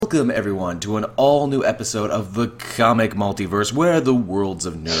Welcome, everyone, to an all-new episode of the Comic Multiverse, where the worlds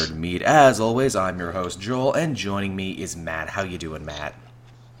of nerd meet. As always, I'm your host, Joel, and joining me is Matt. How you doing, Matt?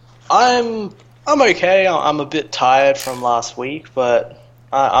 I'm okay. I'm a bit tired from last week, but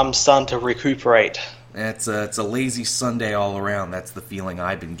I'm starting to recuperate. It's a lazy Sunday all around. That's the feeling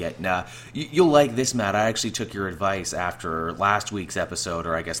I've been getting. You'll like this, Matt. I actually took your advice after last week's episode,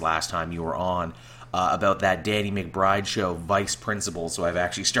 or I guess last time you were on, about that Danny McBride show, Vice Principal, so I've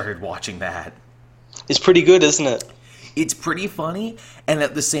actually started watching that. It's pretty good, isn't it? It's pretty funny, and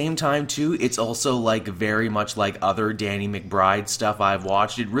at the same time, too, it's also, like, very much like other Danny McBride stuff I've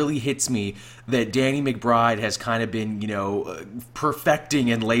watched. It really hits me that Danny McBride has kind of been,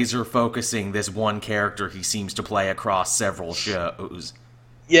 perfecting and laser-focusing this one character he seems to play across several shows.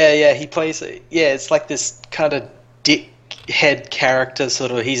 Yeah, he plays... Yeah, it's like this kind of dickhead character,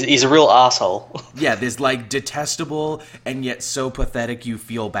 sort of. He's a real asshole. Yeah, this, like, detestable and yet so pathetic you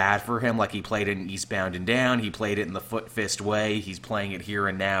feel bad for him. Like, he played it in Eastbound and Down, he played it in the Foot Fist Way, he's playing it here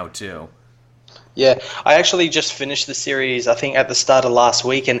and now, too. Yeah, I actually just finished the series, I think, at the start of last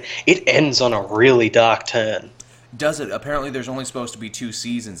week, and it ends on a really dark turn. Does it? Apparently there's only supposed to be 2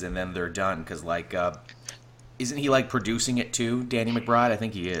 seasons, and then they're done, because, like, isn't he, like, producing it, too, Danny McBride? I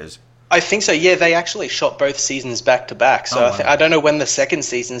think he is. I think so, yeah. They actually shot both seasons back-to-back, so wow. I don't know when the second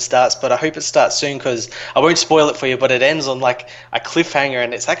season starts, but I hope it starts soon, because I won't spoil it for you, but it ends on, like, a cliffhanger,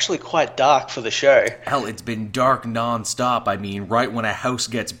 and it's actually quite dark for the show. Hell, it's been dark non-stop. I mean, right when a house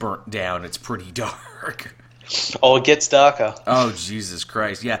gets burnt down, it's pretty dark. Oh, it gets darker. Oh, Jesus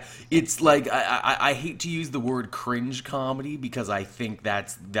Christ, yeah. It's like, I hate to use the word cringe comedy, because I think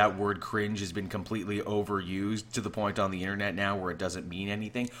that word cringe has been completely overused to the point on the internet now where it doesn't mean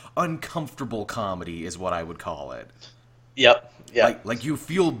anything. Uncomfortable comedy is what I would call it. Yep. Like you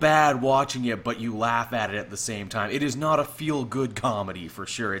feel bad watching it, but you laugh at it at the same time. It is not a feel-good comedy, for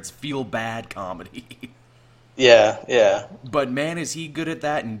sure. It's feel-bad comedy. Yeah. But man, is he good at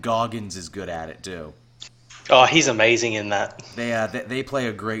that, and Goggins is good at it, too. Oh, he's amazing in that. They play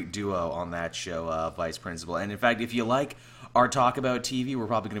a great duo on that show, Vice Principal. And in fact, if you like our talk about TV, we're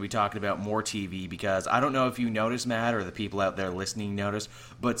probably going to be talking about more TV, because I don't know if you noticed, Matt, or the people out there listening noticed,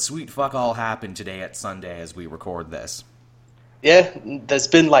 but sweet fuck all happened today at Sunday as we record this. Yeah, there's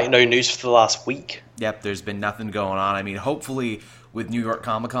been like no news for the last week. Yep, there's been nothing going on. I mean, hopefully with New York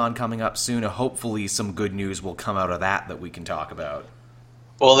Comic Con coming up soon, hopefully some good news will come out of that we can talk about.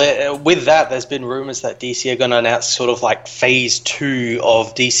 Well, with that, there's been rumors that DC are going to announce sort of like Phase 2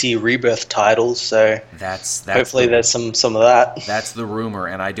 of DC Rebirth titles, so that's hopefully there's some of that. That's the rumor,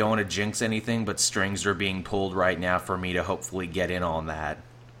 and I don't want to jinx anything, but strings are being pulled right now for me to hopefully get in on that.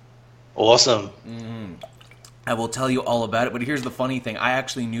 Awesome. Mm-hmm. I will tell you all about it, but here's the funny thing. I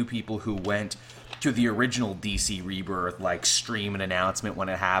actually knew people who went to the original DC Rebirth, like, stream and announcement when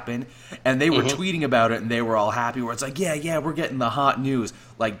it happened, and they were tweeting about it, and they were all happy, where it's like, yeah, we're getting the hot news,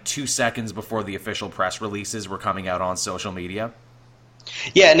 like 2 seconds before the official press releases were coming out on social media.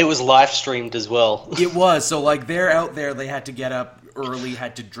 Yeah, and it was live streamed as well. It was, so, like, they're out there, they had to get up early,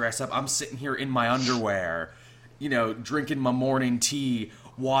 had to dress up. I'm sitting here in my underwear, drinking my morning tea,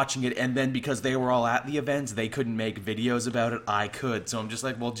 watching it, and then because they were all at the events, they couldn't make videos about it. I could, so I'm just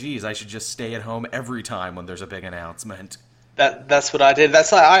like, well, geez, I should just stay at home every time when there's a big announcement. That's what I did.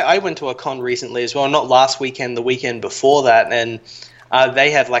 That's like I went to a con recently as well, not last weekend, the weekend before that, and they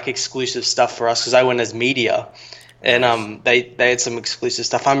had like exclusive stuff for us because I went as media, and they had some exclusive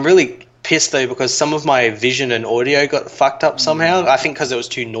stuff. I'm really pissed though because some of my vision and audio got fucked up somehow. I think because it was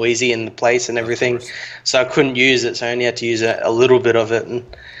too noisy in the place and everything, so I couldn't use it. So I only had to use a little bit of it, and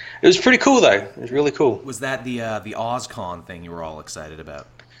it was pretty cool though. It was really cool. Was that the OzCon thing you were all excited about?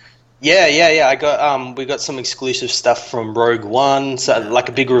 Yeah. I got we got some exclusive stuff from Rogue One, so like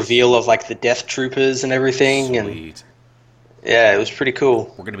a big reveal of like the Death Troopers and everything. Sweet. And yeah, it was pretty cool.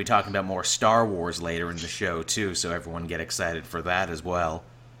 We're going to be talking about more Star Wars later in the show too, so everyone get excited for that as well.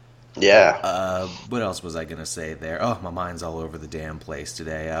 Yeah. What else was I going to say there? Oh, my mind's all over the damn place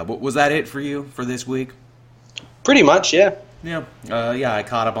today. Was that it for you for this week? Pretty much, yeah. Yeah. I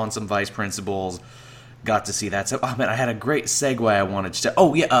caught up on some Vice Principals. Got to see that. So, man, I had a great segue I wanted to...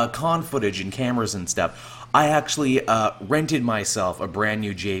 Oh, yeah, con footage and cameras and stuff. I actually rented myself a brand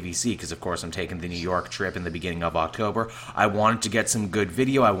new JVC because, of course, I'm taking the New York trip in the beginning of October. I wanted to get some good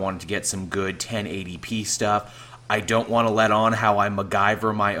video. I wanted to get some good 1080p stuff. I don't want to let on how I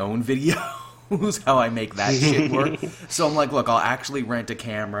MacGyver my own videos, how I make that shit work. So I'm like, look, I'll actually rent a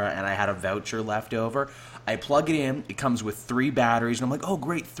camera, and I had a voucher left over. I plug it in. It comes with 3 batteries, and I'm like, oh,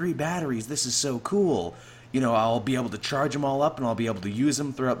 great, 3 batteries. This is so cool. I'll be able to charge them all up, and I'll be able to use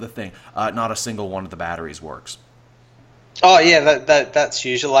them throughout the thing. Not a single one of the batteries works. Oh yeah, that's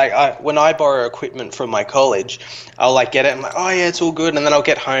usually like when I borrow equipment from my college, I'll like get it and like, oh yeah, it's all good, and then I'll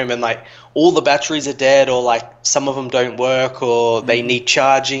get home and like all the batteries are dead, or like some of them don't work, or they need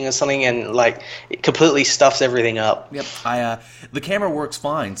charging or something, and like it completely stuffs everything up. Yep, the camera works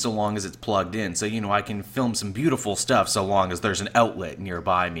fine so long as it's plugged in. So I can film some beautiful stuff so long as there's an outlet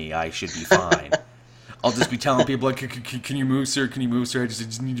nearby me. I should be fine. I'll just be telling people like, "Can you move, sir? Can you move, sir? I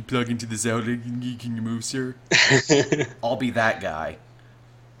just need to plug into this outlet. Can you move, sir?" I'll be that guy.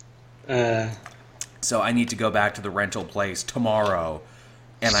 So I need to go back to the rental place tomorrow,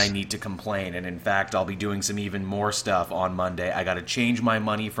 and I need to complain. And in fact, I'll be doing some even more stuff on Monday. I got to change my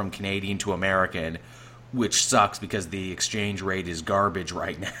money from Canadian to American, which sucks because the exchange rate is garbage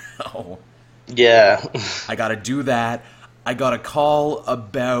right now. Yeah. I got to do that. I got to call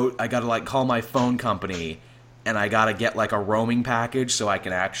my phone company, and I got to get like a roaming package so I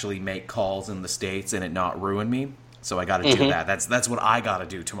can actually make calls in the States and it not ruin me. So I got to do that. That's what I got to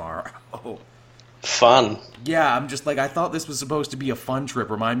do tomorrow. Fun. Yeah, I'm just like, I thought this was supposed to be a fun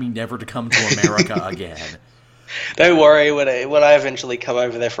trip. Remind me never to come to America again. Don't worry, when I eventually come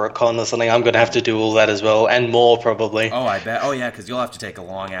over there for a con or something, I'm going to have to do all that as well, and more probably. Oh, I bet. Oh, yeah, because you'll have to take a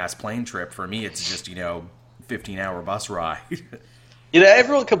long-ass plane trip. For me, it's just, 15-hour bus ride.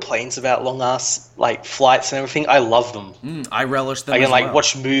 Everyone complains about long-ass like flights and everything. I love them. I relish them I can as well.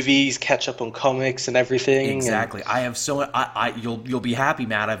 watch movies, catch up on comics and everything. Exactly. I have you'll be happy,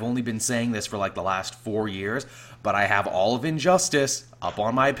 Matt. I've only been saying this for like the last 4 years, but I have all of Injustice up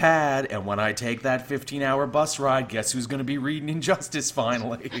on my pad, and when I take that 15-hour bus ride, guess who's going to be reading Injustice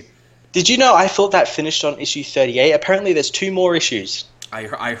finally? Did you know I thought that finished on issue 38? Apparently there's 2 more issues.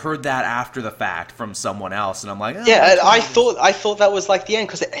 I heard that after the fact from someone else, and I'm like, yeah, I thought that was like the end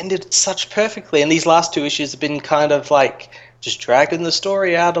because it ended such perfectly, and these last 2 issues have been kind of like just dragging the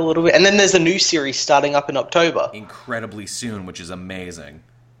story out a little bit. And then there's a new series starting up in October, incredibly soon, which is amazing.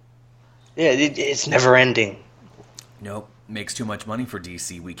 Yeah, it's never ending. Nope, makes too much money for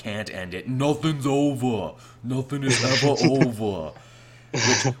DC. We can't end it. Nothing's over. Nothing is ever over.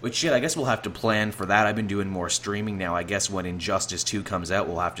 Which shit, I guess we'll have to plan for that. I've been doing more streaming now. I guess when Injustice 2 comes out,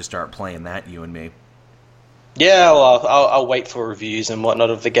 we'll have to start playing that, you and me. Yeah, well, I'll wait for reviews and whatnot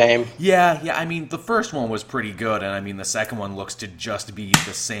of the game. Yeah, I mean, the first one was pretty good, and I mean, the second one looks to just be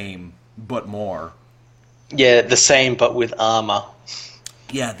the same, but more. Yeah, the same, but with armor.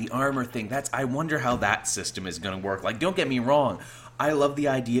 Yeah, the armor thing, I wonder how that system is going to work. Like, don't get me wrong, I love the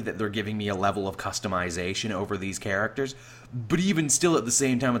idea that they're giving me a level of customization over these characters, but even still at the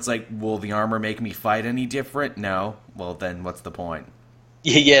same time, it's like, will the armor make me fight any different? No. Well, then what's the point?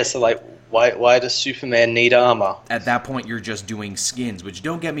 Yeah, so like, why does Superman need armor? At that point, you're just doing skins, which,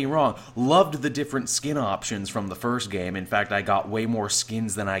 don't get me wrong, loved the different skin options from the first game. In fact, I got way more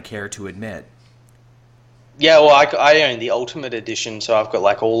skins than I care to admit. Yeah, well, I own the Ultimate Edition, so I've got,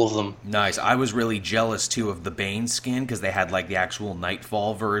 like, all of them. Nice. I was really jealous, too, of the Bane skin, because they had, like, the actual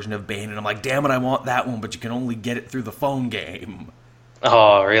Nightfall version of Bane, and I'm like, damn it, I want that one, but you can only get it through the phone game.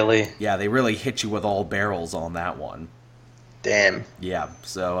 Oh, really? Yeah, they really hit you with all barrels on that one. Damn. Yeah,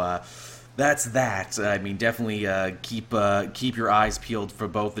 so, that's that. I mean, definitely keep your eyes peeled for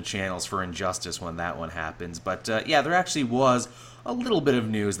both the channels for Injustice when that one happens. But, yeah, there actually was a little bit of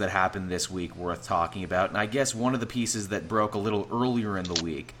news that happened this week worth talking about, and I guess one of the pieces that broke a little earlier in the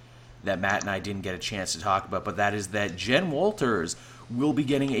week that Matt and I didn't get a chance to talk about, but that is that Jen Walters will be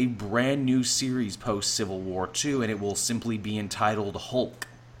getting a brand new series post-Civil War II, and it will simply be entitled Hulk.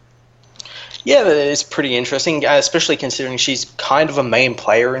 Yeah, it's pretty interesting, especially considering she's kind of a main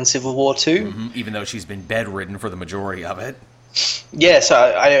player in Civil War II. Even though she's been bedridden for the majority of it. Yeah, so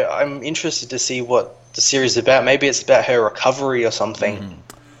I'm interested to see what the series is about. Maybe it's about her recovery or something.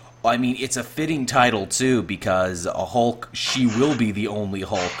 Well, I mean, it's a fitting title, too, because she will be the only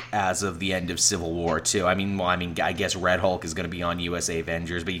Hulk as of the end of Civil War II. I guess Red Hulk is going to be on USA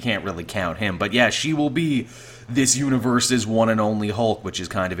Avengers, but you can't really count him. But yeah, she will be this universe's one and only Hulk, which is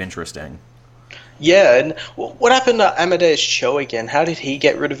kind of interesting. Yeah, and what happened to Amadeus Cho again? How did he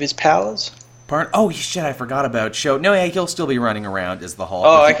get rid of his powers? Oh, shit, I forgot about Cho. No, yeah, he'll still be running around as the Hulk.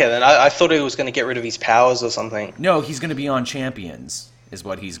 Oh, okay, then. I thought he was going to get rid of his powers or something. No, he's going to be on Champions, is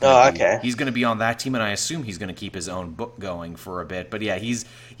what he's going to be. Okay. He's going to be on that team, and I assume he's going to keep his own book going for a bit. But yeah, he's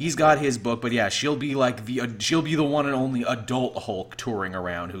got his book, but yeah, she'll be the one and only adult Hulk touring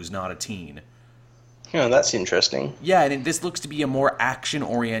around who's not a teen. Oh, that's interesting. Yeah, and this looks to be a more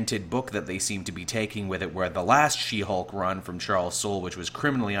action-oriented book that they seem to be taking with it, where the last She-Hulk run from Charles Soule, which was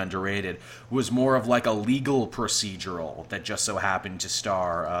criminally underrated, was more of like a legal procedural that just so happened to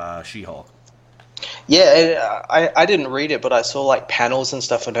star She-Hulk. Yeah, I didn't read it, but I saw like panels and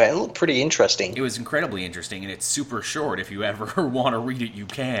stuff on it. It looked pretty interesting. It was incredibly interesting, and it's super short. If you ever want to read it, you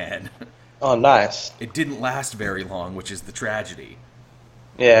can. Oh, nice. It didn't last very long, which is the tragedy.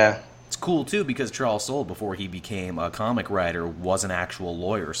 Yeah. It's cool, too, because Charles Soule, before he became a comic writer, was an actual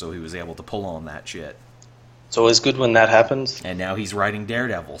lawyer, so he was able to pull on that shit. It's always good when that happens. And now he's writing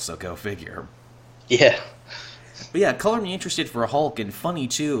Daredevil, so go figure. Yeah. But yeah, color me interested for Hulk, and funny,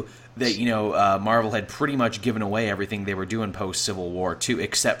 too, that, Marvel had pretty much given away everything they were doing post-Civil War, too,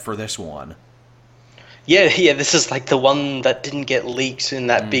 except for this one. Yeah, this is like the one that didn't get leaked in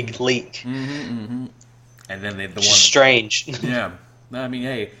that big leak. And then the one... Strange. Yeah. I mean,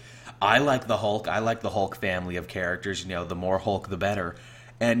 hey, I like the Hulk. I like the Hulk family of characters. The more Hulk, the better.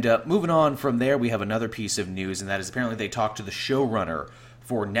 And moving on from there, we have another piece of news, and that is apparently they talked to the showrunner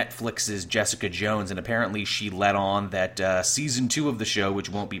for Netflix's Jessica Jones, and apparently she let on that Season 2 of the show, which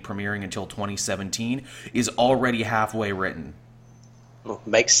won't be premiering until 2017, is already halfway written. Well,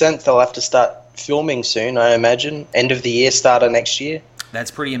 makes sense. They'll have to start filming soon, I imagine. End of the year, start of next year. That's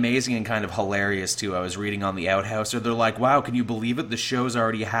pretty amazing and kind of hilarious, too. I was reading on The Outhouser, they're like, wow, can you believe it? The show's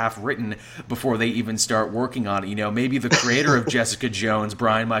already half written before they even start working on it. Maybe the creator of Jessica Jones,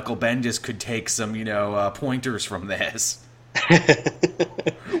 Brian Michael Bendis, could take some, pointers from this.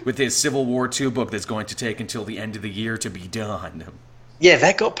 With his Civil War II book that's going to take until the end of the year to be done. Yeah,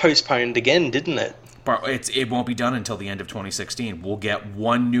 that got postponed again, didn't it? It won't be done until the end of 2016. We'll get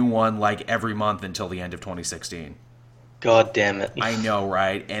one new one like every month until the end of 2016. God damn it. I know,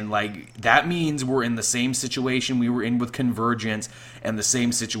 right? And that means we're in the same situation we were in with Convergence and the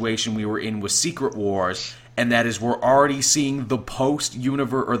same situation we were in with Secret Wars, and that is we're already seeing the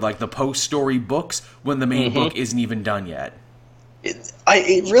post-universe, or the post-story books when the main book isn't even done yet.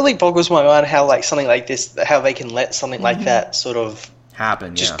 It really boggles my mind how something like this, how they can let something like that sort of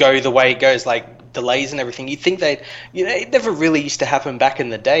happen, just go the way it goes, delays and everything. You'd think it never really used to happen back in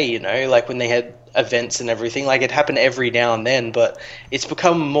the day, when they had events and everything. It happened every now and then, but it's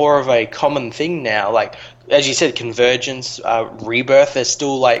become more of a common thing now. As you said, Convergence, Rebirth, there's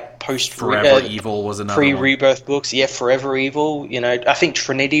still post Forever Evil was another pre-Rebirth books. Yeah, Forever Evil. I think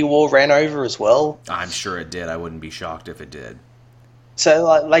Trinity War ran over as well. I'm sure it did. I wouldn't be shocked if it did. So,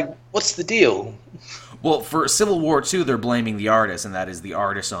 what's the deal? Well, for Civil War II, they're blaming the artist, and that is the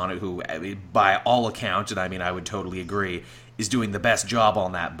artist on it who, by all accounts, and I would totally agree, is doing the best job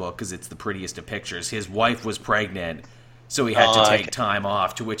on that book because it's the prettiest of pictures. His wife was pregnant, so he had to take time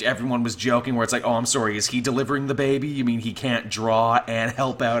off, to which everyone was joking where it's like, oh, I'm sorry, is he delivering the baby? You mean he can't draw and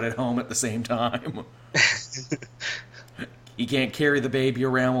help out at home at the same time? He can't carry the baby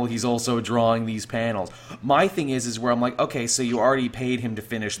around while he's also drawing these panels. My thing is where I'm like, okay, so you already paid him to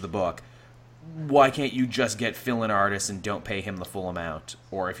finish the book. Why can't you just get fill-in artists and don't pay him the full amount?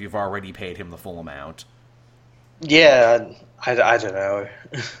 Or if you've already paid him the full amount. Yeah, I don't know.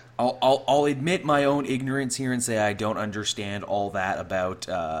 I'll admit my own ignorance here and say I don't understand all that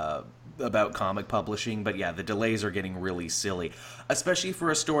about comic publishing, but yeah, the delays are getting really silly. Especially for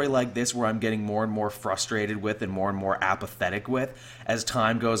a story like this where I'm getting more and more frustrated with and more apathetic with. As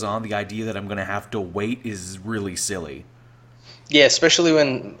time goes on, the idea that I'm going to have to wait is really silly. Yeah, especially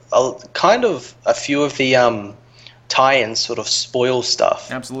when a few of the tie-ins sort of spoil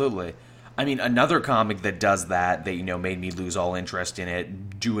stuff. Absolutely. I mean, another comic that does that made me lose all interest in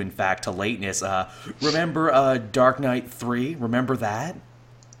it, due in fact to lateness. Remember Dark Knight 3? Remember that?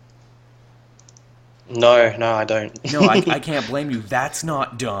 No, I don't. No, I can't blame you. That's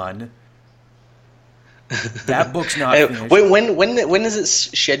not done. That book's not finished. When is it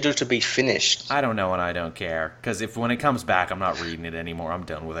scheduled to be finished? I don't know, and I don't care. Because when it comes back, I'm not reading it anymore. I'm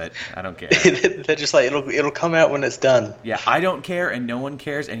done with it. I don't care. They're just it'll come out when it's done. Yeah, I don't care, and no one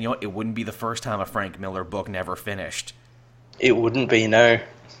cares. And you know what? It wouldn't be the first time a Frank Miller book never finished. It wouldn't be, no.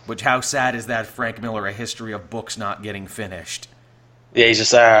 Which, how sad is that, Frank Miller, a history of books not getting finished? Yeah, he's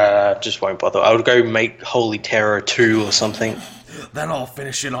just won't bother. I would go make Holy Terror 2 or something. Then I'll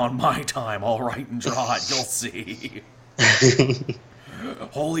finish it on my time. I'll write and draw it. You'll see.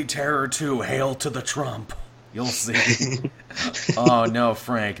 Holy Terror 2, hail to the Trump. You'll see. Oh, no,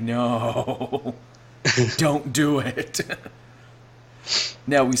 Frank, no. Don't do it.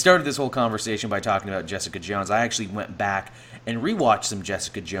 Now, we started this whole conversation by talking about Jessica Jones. I actually went back and rewatched some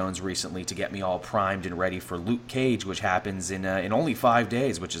Jessica Jones recently to get me all primed and ready for Luke Cage, which happens in only 5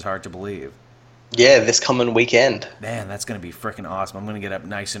 days, which is hard to believe. Yeah, this coming weekend. Man, that's going to be freaking awesome. I'm going to get up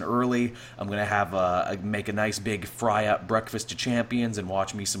nice and early. I'm going to have make a nice big fry-up breakfast of champions and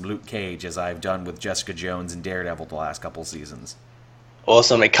watch me some Luke Cage, as I've done with Jessica Jones and Daredevil the last couple seasons.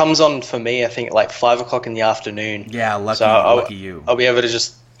 Awesome. It comes on for me, I think, 5 o'clock in the afternoon. Yeah, lucky you. I'll be able to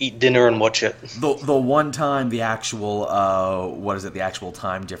just eat dinner and watch it. The one time the actual the actual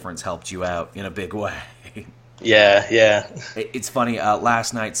time difference helped you out in a big way. Yeah. It's funny.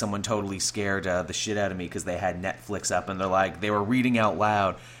 Last night, someone totally scared the shit out of me because they had Netflix up and they were reading out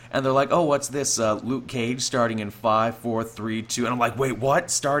loud, and they're like, "Oh, what's this? Luke Cage starting in 5, 4, 3, 2." And I'm like, "Wait, what?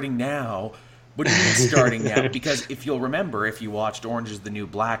 Starting now? What do you mean starting now?" Because if you'll remember, if you watched Orange Is the New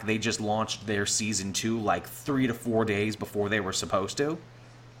Black, they just launched their season 2 like 3 to 4 days before they were supposed to.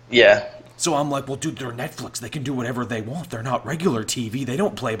 Yeah. So I'm like, well, dude, they're Netflix. They can do whatever they want. They're not regular TV. They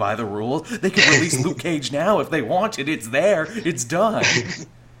don't play by the rules. They can release Luke Cage now if they want it. It's there. It's done.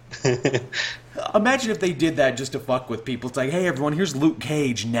 Imagine if they did that just to fuck with people. It's like, hey, everyone, here's Luke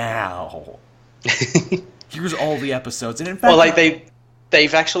Cage now. Here's all the episodes. And in fact... Well, like,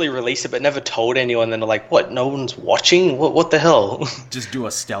 they've actually released it but never told anyone. Then they're like, what, no one's watching? What the hell? Just do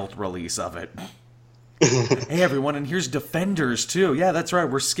a stealth release of it. Hey everyone, and here's Defenders too. Yeah, that's right.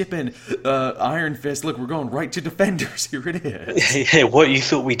 We're skipping Iron Fist. Look, we're going right to Defenders. Here it is. Hey, what? You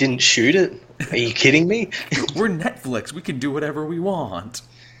thought we didn't shoot it? Are you kidding me? We're Netflix. We can do whatever we want.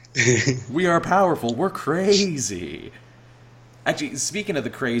 We are powerful. We're crazy. Actually, speaking of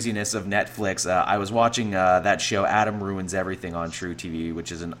the craziness of Netflix, I was watching that show Adam Ruins Everything on True TV,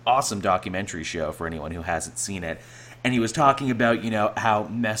 which is an awesome documentary show for anyone who hasn't seen it. And he was talking about, how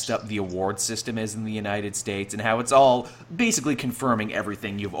messed up the award system is in the United States and how it's all basically confirming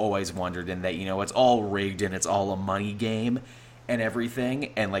everything you've always wondered, and that, it's all rigged and it's all a money game and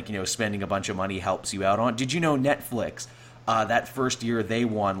everything. And, spending a bunch of money helps you out on. Did you know Netflix, that first year they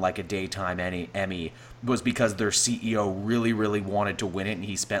won, a daytime Emmy was because their CEO really, really wanted to win it, and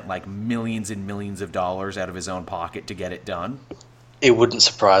he spent, millions and millions of dollars out of his own pocket to get it done? It wouldn't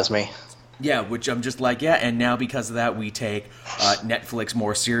surprise me. Yeah, which I'm just like, yeah, and now because of that, we take Netflix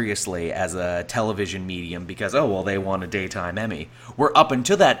more seriously as a television medium because, they won a daytime Emmy. Where up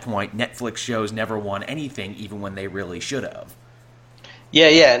until that point, Netflix shows never won anything, even when they really should have. Yeah,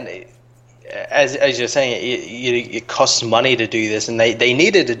 and as you're saying, it costs money to do this, and they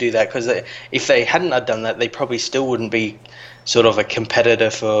needed to do that because if they hadn't done that, they probably still wouldn't be sort of a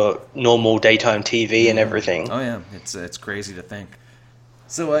competitor for normal daytime TV and everything. Oh, yeah, it's crazy to think.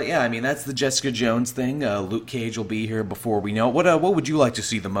 So, that's the Jessica Jones thing. Luke Cage will be here before we know it. What would you like to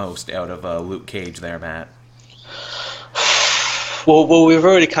see the most out of Luke Cage there, Matt? Well, we've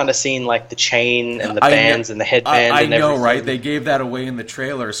already kind of seen, the chain and the bands and the headband and everything. I know, right? They gave that away in the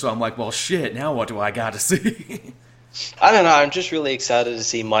trailer, so I'm like, well, shit, now what do I got to see? I don't know. I'm just really excited to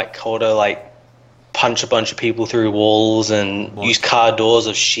see Mike Colter, punch a bunch of people through walls and use car doors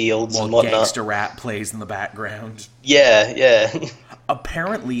of shields and whatnot. Gangster rap plays in the background. Yeah.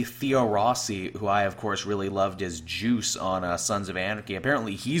 Apparently, Theo Rossi, who I, of course, really loved as Juice on Sons of Anarchy,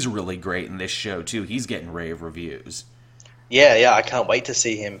 apparently he's really great in this show, too. He's getting rave reviews. Yeah, I can't wait to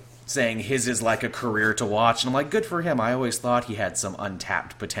see him. Saying his is like a career to watch, and I'm like, good for him. I always thought he had some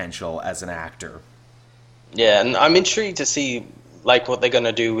untapped potential as an actor. Yeah, and I'm intrigued to see, what they're going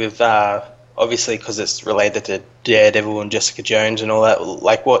to do with, obviously, because it's related to Daredevil and Jessica Jones and all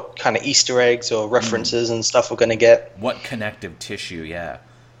that, what kind of Easter eggs or references and stuff we're going to get. What connective tissue, yeah.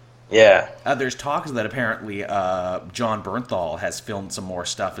 Yeah. There's talks that apparently John Bernthal has filmed some more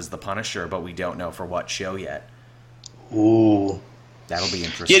stuff as the Punisher, but we don't know for what show yet. Ooh. That'll be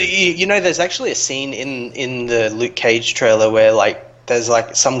interesting. You know, there's actually a scene in the Luke Cage trailer where, there's,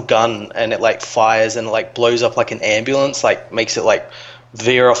 some gun and it, fires and it, blows up like an ambulance, makes it,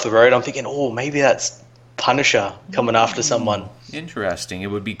 veer off the road. I'm thinking, maybe that's Punisher coming after someone. Interesting. It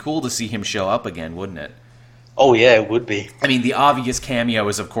would be cool to see him show up again, wouldn't it? Oh, yeah, it would be. I mean, the obvious cameo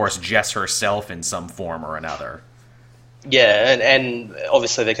is, of course, Jess herself in some form or another. Yeah, and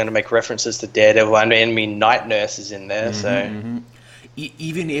obviously they're going to make references to Daredevil. I mean, Night Nurse is in there, so... Mm-hmm.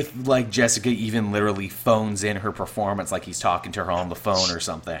 Even if, Jessica even literally phones in her performance like he's talking to her on the phone or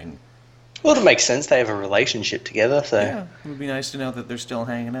something. Well, it makes sense. They have a relationship together, so... Yeah, it would be nice to know that they're still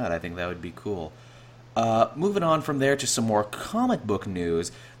hanging out. I think that would be cool. Moving on from there to some more comic book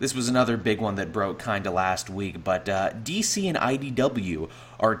news. This was another big one that broke kind of last week, but DC and IDW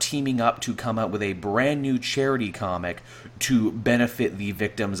are teaming up to come out with a brand new charity comic to benefit the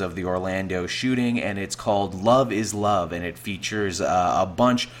victims of the Orlando shooting, and it's called Love is Love, and it features a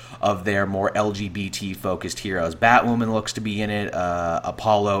bunch of their more LGBT-focused heroes. Batwoman looks to be in it,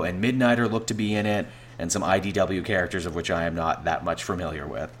 Apollo and Midnighter look to be in it, and some IDW characters of which I am not that much familiar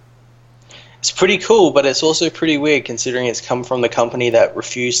with. It's pretty cool, but it's also pretty weird considering it's come from the company that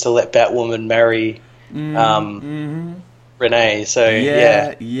refused to let Batwoman marry Renee. So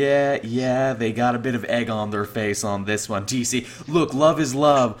Yeah. They got a bit of egg on their face on this one. DC, look, love is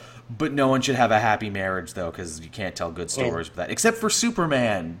love, but no one should have a happy marriage, though, because you can't tell good stories with that. Except for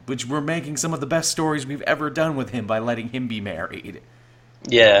Superman, which we're making some of the best stories we've ever done with him by letting him be married.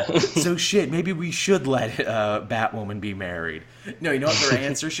 Yeah. So shit, maybe we should let Batwoman be married. No, you know what their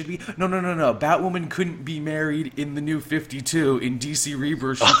answer should be? No. Batwoman couldn't be married in the New 52. In DC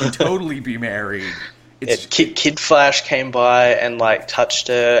Rebirth, she can totally be married. Kid Flash came by and like touched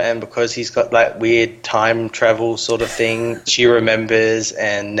her, and because he's got that weird time travel sort of thing, she remembers,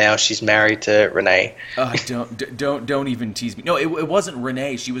 and now she's married to Renee. Don't even tease me. No, it wasn't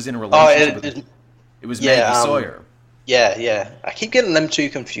Renee. She was in a relationship with. It was Maggie Sawyer. Yeah. I keep getting them two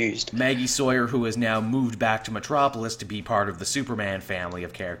confused. Maggie Sawyer, who has now moved back to Metropolis to be part of the Superman family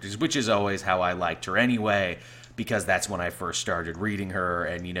of characters, which is always how I liked her anyway, because that's when I first started reading her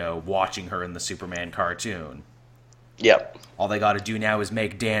and, watching her in the Superman cartoon. Yep. All they got to do now is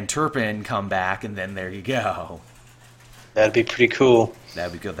make Dan Turpin come back, and then there you go. That'd be pretty cool.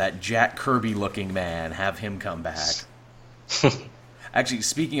 That'd be good. That Jack Kirby-looking man, have him come back. Actually,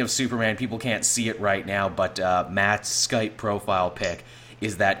 speaking of Superman, people can't see it right now, but Matt's Skype profile pic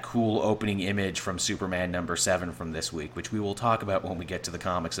is that cool opening image from Superman number 7 from this week, which we will talk about when we get to the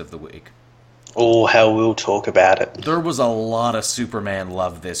comics of the week. Oh, how we'll talk about it. There was a lot of Superman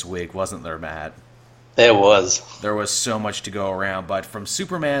love this week, wasn't there, Matt? There was. There was so much to go around, but from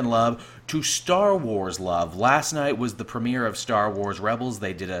Superman love to Star Wars love. Last night was the premiere of Star Wars Rebels.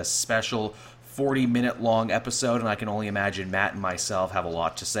 They did a special 40-minute long episode, and I can only imagine Matt and myself have a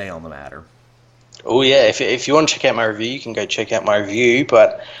lot to say on the matter. Oh yeah, if you want to check out my review, you can go check out my review,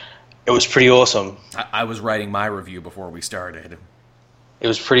 but it was pretty awesome. I was writing my review before we started. It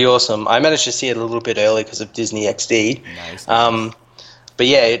was pretty awesome. I managed to see it a little bit early because of Disney XD. Nice. But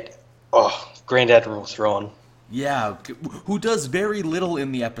yeah, Grand Admiral Thrawn. Yeah, who does very little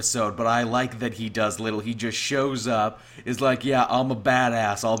in the episode, but I like that he does little. He just shows up, is like, yeah, I'm a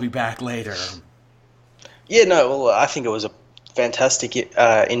badass, I'll be back later. Yeah, no, well, I think it was a fantastic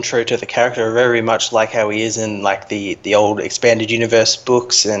intro to the character, very much like how he is in like the old Expanded Universe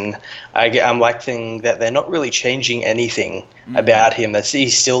books, and I'm liking that they're not really changing anything about him.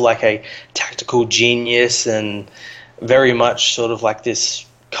 He's still like a tactical genius and very much sort of like this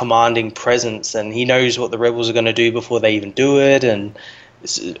commanding presence, and he knows what the rebels are going to do before they even do it, and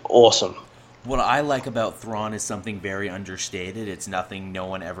it's awesome. What I like about Thrawn is something very understated. It's nothing no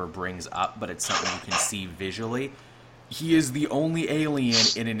one ever brings up, but it's something you can see visually. He is the only alien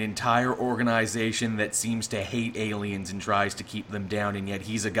in an entire organization that seems to hate aliens and tries to keep them down, and yet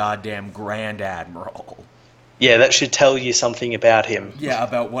he's a goddamn Grand Admiral. Yeah, that should tell you something about him. Yeah,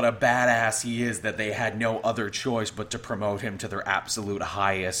 about what a badass he is, that they had no other choice but to promote him to their absolute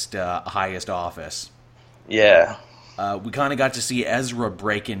highest office. Yeah. We kind of got to see Ezra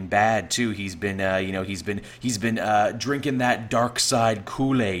breaking bad too. He's been, he's been drinking that dark side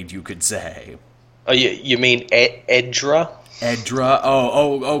Kool-Aid, you could say. Oh, you mean Edra? Edra?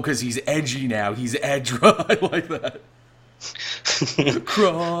 Oh, because he's edgy now. He's Edra. I like that.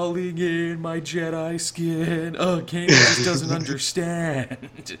 Crawling in my Jedi skin. Kanan just doesn't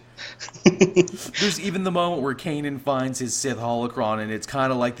understand. There's even the moment where Kanan finds his Sith holocron, and it's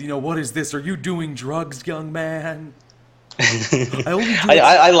kind of like, what is this? Are you doing drugs, young man?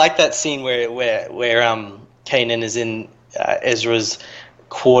 I like that scene where Kanan is in Ezra's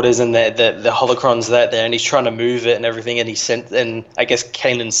quarters, and the holocron's there, and he's trying to move it and everything, and I guess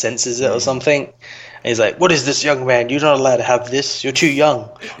Kanan senses it or something. And he's like, "What is this, young man? You're not allowed to have this. You're too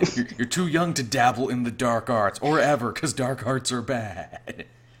young. You're too young to dabble in the dark arts, or ever, because dark arts are bad."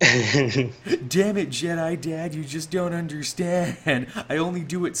 Damn it, Jedi Dad, you just don't understand. I only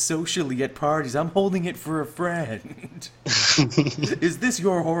do it socially at parties. I'm holding it for a friend. Is this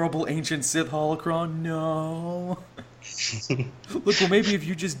your horrible ancient Sith holocron? No. Look, well, maybe if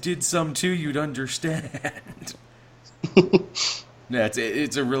you just did some too, you'd understand. Yeah,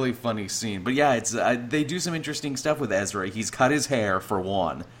 it's a really funny scene. But yeah, they do some interesting stuff with Ezra. He's cut his hair, for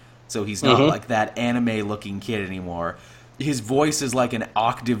one, so he's not like that anime-looking kid anymore. His voice is like an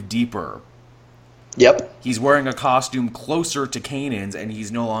octave deeper. Yep. He's wearing a costume closer to Kanan's, and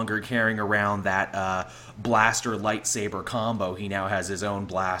he's no longer carrying around that blaster-lightsaber combo. He now has his own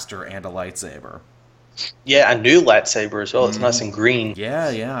blaster and a lightsaber. Yeah, a new lightsaber as well. It's nice and green.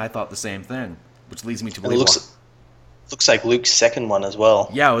 Yeah, I thought the same thing. Which leads me to believe... Looks like Luke's second one as well.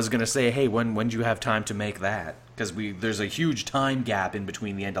 Yeah, I was going to say, hey, when do you have time to make that? Because there's a huge time gap in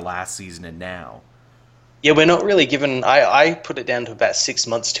between the end of last season and now. Yeah, we're not really given... I put it down to about 6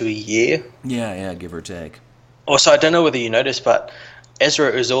 months to a year. Yeah, give or take. Also, I don't know whether you noticed, but Ezra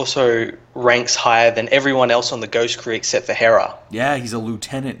is also ranks higher than everyone else on the Ghost Crew except for Hera. Yeah, he's a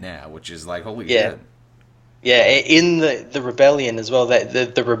lieutenant now, which is like, holy Yeah. shit. Yeah, in the rebellion as well.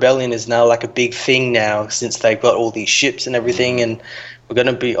 The rebellion is now like a big thing now since they've got all these ships and everything, and we're going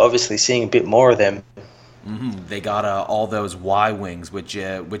to be obviously seeing a bit more of them. They got all those Y-wings, which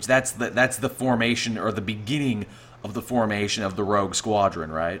that's the formation or the beginning of the formation of the Rogue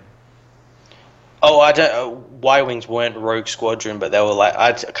Squadron, right? Oh, I don't. Y-wings weren't Rogue Squadron, but they were like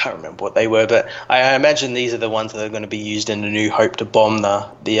I can't remember what they were, but I imagine these are the ones that are going to be used in A New Hope to bomb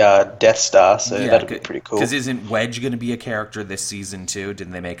the Death Star. So that'd be pretty cool. Because isn't Wedge going to be a character this season too?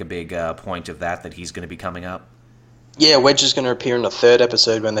 Didn't they make a big point of that he's going to be coming up? Yeah, Wedge is going to appear in the 3rd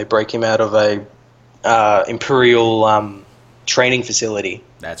episode when they break him out of a Imperial training facility.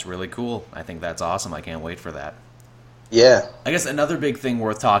 That's really cool. I think that's awesome. I can't wait for that. Yeah. I guess another big thing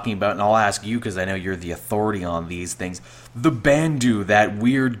worth talking about, and I'll ask you because I know you're the authority on these things, the Bandu, that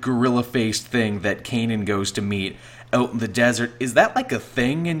weird gorilla-faced thing that Kanan goes to meet out in the desert, is that like a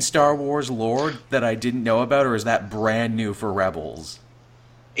thing in Star Wars lore that I didn't know about, or is that brand new for Rebels?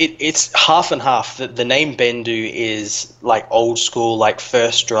 It's half and half. The name Bendu is like old school, like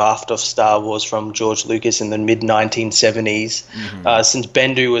first draft of Star Wars from George Lucas in the mid-1970s. Since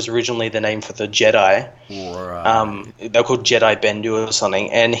Bendu was originally the name for the Jedi, they're called Jedi Bendu or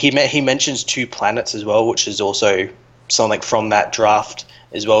something. And he mentions 2 planets as well, which is also something from that draft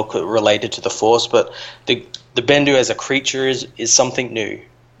as well, related to the Force. But the Bendu as a creature is something new.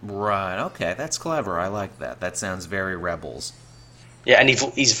 Right. Okay, that's clever. I like that. That sounds very Rebels. Yeah, and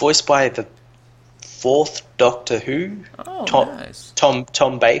he's voiced by the 4th Doctor Who. Oh, nice.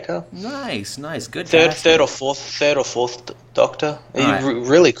 Tom Baker. Nice. Good third or fourth Doctor. Right.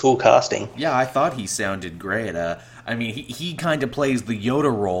 Really cool casting. Yeah, I thought he sounded great. I mean, he kind of plays the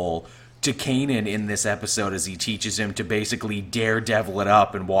Yoda role to Kanan in this episode as he teaches him to basically daredevil it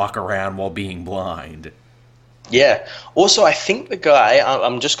up and walk around while being blind. Yeah. Also, I think the guy,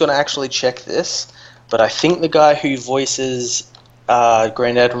 I'm just going to actually check this, but I think the guy who voices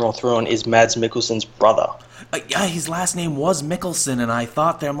Grand Admiral Thrawn is Mads Mikkelsen's brother. Yeah, his last name was Mikkelsen, and I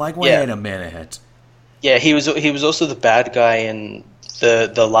thought that, I'm like, wait a minute. Yeah, he was also the bad guy in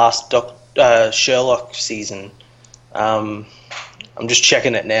the last Sherlock season. I'm just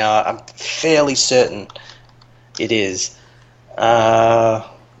checking it now. I'm fairly certain it is.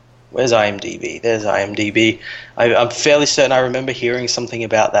 Where's IMDb? There's IMDb. I'm fairly certain I remember hearing something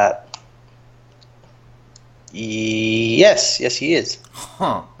about that. Yes, he is.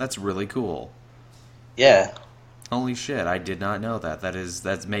 Huh, that's really cool. Yeah. Holy shit, I did not know that.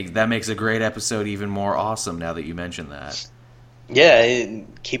 That makes a great episode even more awesome now that you mention that. Yeah,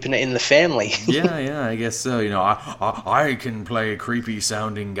 keeping it in the family. yeah, I guess so. You know, I can play creepy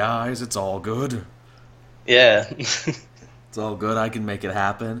sounding guys. It's all good. Yeah. It's all good. I can make it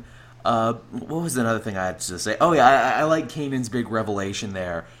happen. What was another thing I had to say? Oh yeah, I like Kanan's big revelation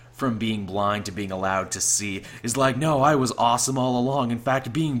there. From being blind to being allowed to see is like, no, I was awesome all along. In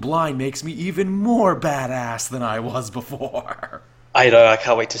fact, being blind makes me even more badass than I was before. I know, I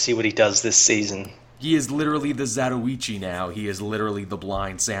can't wait to see what he does this season. He is literally the Zatoichi now. He is literally the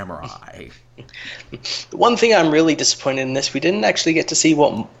blind samurai. The one thing I'm really disappointed in this, we didn't actually get to see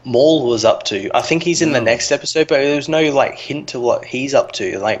what Maul was up to. I think he's in the next episode, but there was no like hint to what he's up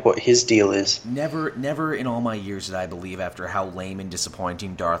to, like what his deal is. Never in all my years did I believe, after how lame and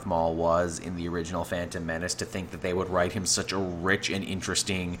disappointing Darth Maul was in the original Phantom Menace, to think that they would write him such a rich and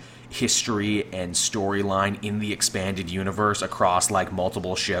interesting history and storyline in the expanded universe across like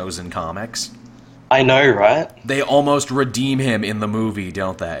multiple shows and comics. I know, right? They almost redeem him in the movie,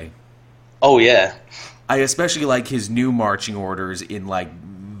 don't they? Oh, yeah. I especially like his new marching orders in, like,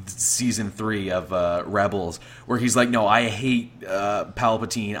 Season 3 of Rebels, where he's like, no, I hate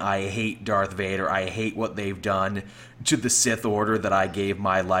Palpatine, I hate Darth Vader, I hate what they've done to the Sith Order that I gave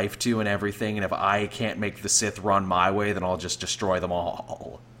my life to and everything, and if I can't make the Sith run my way, then I'll just destroy them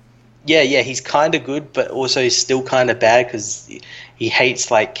all. Yeah, he's kind of good, but also he's still kind of bad because he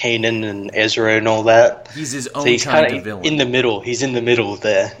hates like Kanan and Ezra and all that. He's his own kind of villain. In the middle. He's in the middle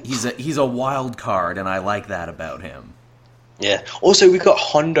there. He's a wild card, and I like that about him. Yeah. Also, we got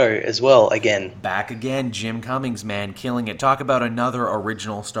Hondo as well again. Back again, Jim Cummings, man, killing it. Talk about another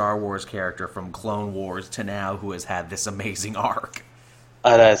original Star Wars character from Clone Wars to now who has had this amazing arc.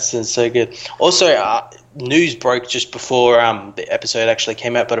 Oh, that's so good. Also, news broke just before the episode actually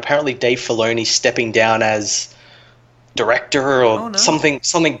came out, but apparently Dave Filoni's stepping down as director or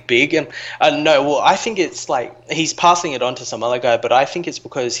something big. And no, well, I think it's like he's passing it on to some other guy, but I think it's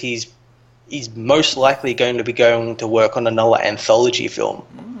because he's most likely going to be going to work on another anthology film.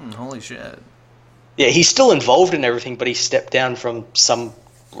 Holy shit. Yeah, he's still involved in everything, but he stepped down from some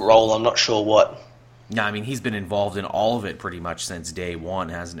role. I'm not sure what. Yeah, I mean, he's been involved in all of it pretty much since day one,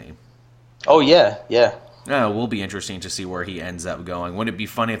 hasn't he? Oh, yeah, yeah. Yeah, it will be interesting to see where he ends up going. Wouldn't it be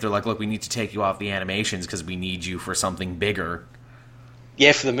funny if they're like, look, we need to take you off the animations because we need you for something bigger?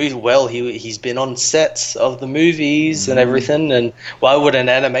 Yeah, for the movie. Well, he's been on sets of the movies and everything, and why would an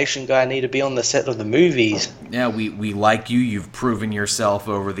animation guy need to be on the set of the movies? Yeah, we like you. You've proven yourself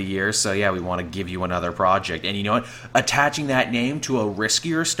over the years, so yeah, we want to give you another project. And you know what? Attaching that name to a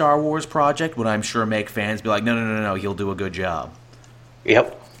riskier Star Wars project would, I'm sure, make fans be like, no, he'll do a good job.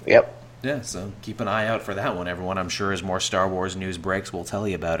 Yep. Yeah, so keep an eye out for that one, everyone. I'm sure as more Star Wars news breaks, we'll tell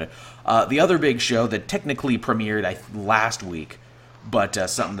you about it. The other big show that technically premiered last week, but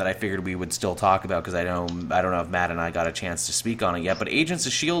something that I figured we would still talk about because I don't know if Matt and I got a chance to speak on it yet, but Agents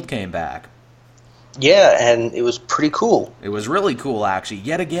of S.H.I.E.L.D. came back. Yeah, and it was pretty cool. It was really cool, actually.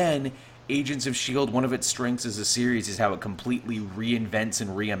 Yet again, Agents of S.H.I.E.L.D., one of its strengths as a series is how it completely reinvents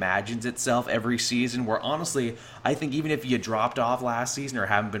and reimagines itself every season, where honestly, I think even if you dropped off last season or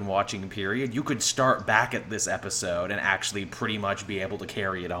haven't been watching, period, you could start back at this episode and actually pretty much be able to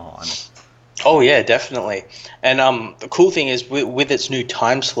carry it on. Oh, yeah, definitely. And the cool thing is, with its new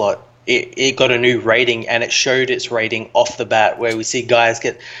time slot, it got a new rating, and it showed its rating off the bat, where we see guys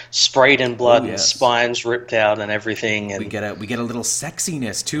get sprayed in blood and spines ripped out and everything. And we get a little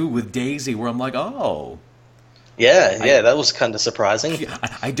sexiness too with Daisy, where I'm like, oh, yeah, that was kind of surprising.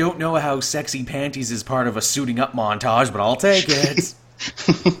 I don't know how sexy panties is part of a suiting up montage, but I'll take it.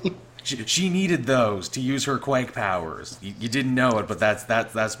 She needed those to use her quake powers. You didn't know it, but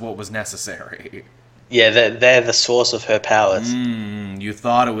that's what was necessary. Yeah, they're the source of her powers. You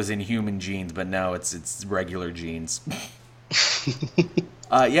thought it was Inhuman genes, but no, it's regular genes.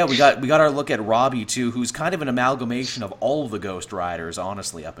 Yeah, we got our look at Robbie too, who's kind of an amalgamation of all of the Ghost Riders,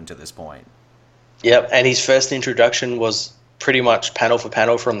 honestly, up until this point. Yep, and his first introduction was pretty much panel for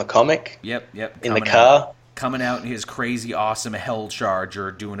panel from the comic. Yep. In the car. Coming out in his crazy, awesome Hell Charger,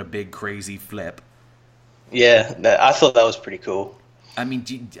 doing a big, crazy flip. Yeah, I thought that was pretty cool. I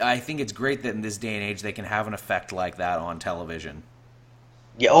mean, I think it's great that in this day and age they can have an effect like that on television.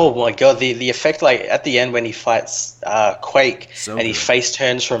 Yeah. Oh my god, the effect, like at the end when he fights Quake his face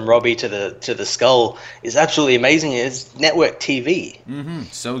turns from Robbie to the skull is absolutely amazing. It's network TV.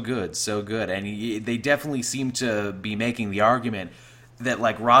 So good, and they definitely seem to be making the argument that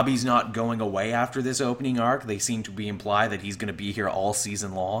like Robbie's not going away after this opening arc. They seem to be imply that he's going to be here all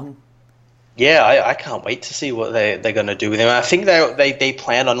season long. Yeah, I can't wait to see what they're going to do with him. I think they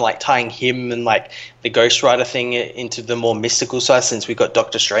plan on like tying him and like the Ghost Rider thing into the more mystical side, since we got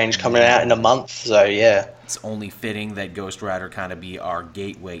Doctor Strange coming out in a month. So yeah, it's only fitting that Ghost Rider kind of be our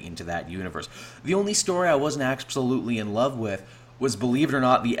gateway into that universe. The only story I wasn't absolutely in love with was, believe it or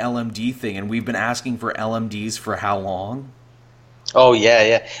not, the LMD thing, and we've been asking for LMDs for how long? Oh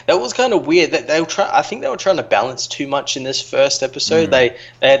yeah, that was kind of weird. That I think they were trying to balance too much in this first episode. They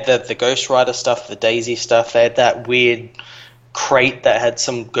had the Ghost Rider stuff, the Daisy stuff. They had that weird crate that had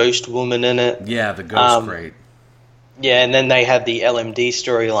some ghost woman in it. Yeah, the ghost crate. Yeah, and then they had the LMD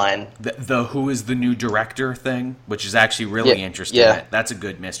storyline. The who is the new director thing, which is actually really interesting. Yeah. That's a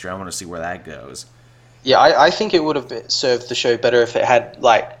good mystery. I want to see where that goes. Yeah, I think it would have served the show better if it had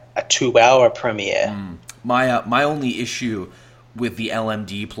like a 2-hour premiere. My only issue with the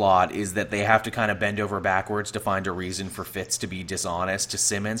LMD plot is that they have to kind of bend over backwards to find a reason for Fitz to be dishonest to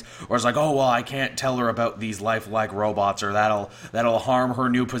Simmons, or it's like, oh well, I can't tell her about these lifelike robots, or that'll harm her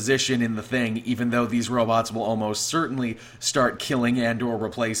new position in the thing, even though these robots will almost certainly start killing and or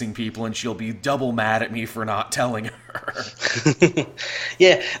replacing people, and she'll be double mad at me for not telling her.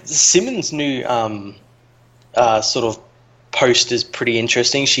 Yeah, Simmons' new sort of post is pretty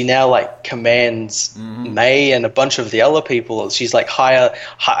interesting. She now like commands May and a bunch of the other people. She's like a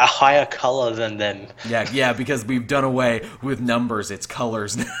higher color than them. Yeah, because we've done away with numbers. It's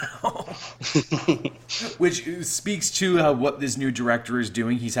colors now. Which speaks to what this new director is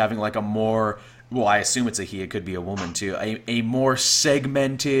doing. He's having like a more, well, I assume it's a he, it could be a woman too, a more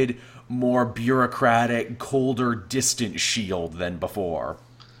segmented, more bureaucratic, colder, distant S.H.I.E.L.D. than before.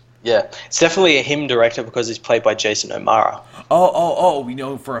 Yeah, it's definitely a him director because he's played by Jason O'Mara. Oh, we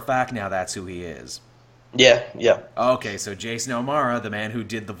know for a fact now that's who he is. Yeah. Okay, so Jason O'Mara, the man who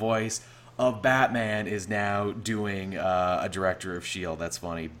did the voice of Batman, is now doing a director of S.H.I.E.L.D. That's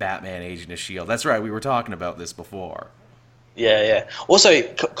funny. Batman, Agent of S.H.I.E.L.D. That's right, we were talking about this before. Yeah. Also,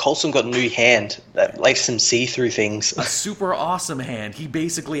 Coulson got a new hand that likes some see-through things. A super awesome hand. He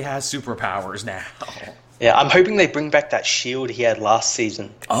basically has superpowers now. Yeah, I'm hoping they bring back that shield he had last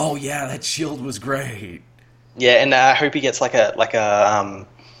season. Oh yeah, that shield was great. Yeah, and I hope he gets like a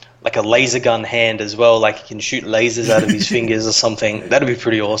like a laser gun hand as well, like he can shoot lasers out of his fingers or something. That'd be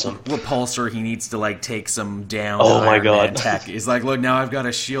pretty awesome. Repulsor, he needs to like take some down Oh my Iron Man God. tech. He's like, look, now I've got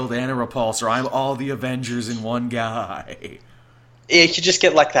a shield and a repulsor. I'm all the Avengers in one guy. Yeah, you could just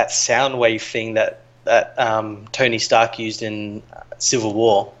get like that sound wave thing that Tony Stark used in Civil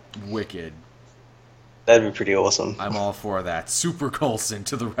War. Wicked. That'd be pretty awesome. I'm all for that. Super Coulson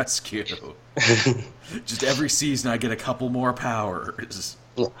to the rescue. Just every season I get a couple more powers.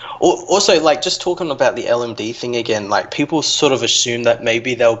 Also, like, just talking about the LMD thing again, like, people sort of assume that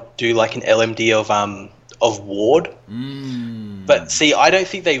maybe they'll do like an LMD of Ward. But see, I don't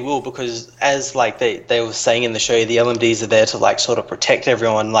think they will, because as like they were saying in the show, the LMDs are there to like sort of protect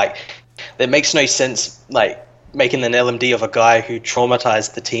everyone. Like, it makes no sense like making an LMD of a guy who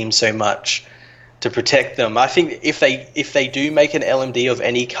traumatized the team so much to protect them. I think if they do make an LMD of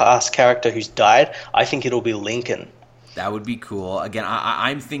any cast character who's died, I think it'll be Lincoln. That would be cool. Again,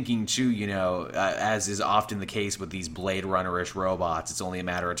 I'm thinking too, you know, as is often the case with these Blade Runner-ish robots, it's only a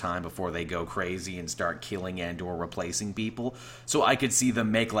matter of time before they go crazy and start killing and or replacing people. So I could see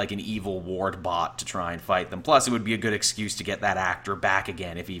them make like an evil Ward bot to try and fight them. Plus, it would be a good excuse to get that actor back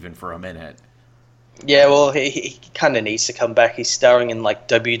again, if even for a minute. Yeah, well, he kind of needs to come back. He's starring in like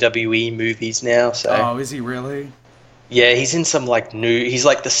WWE movies now. So. Oh, is he really? Yeah, he's in some like new. He's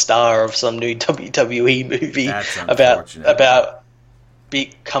like the star of some new WWE movie about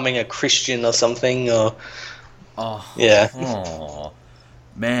becoming a Christian or something. Or yeah. Oh,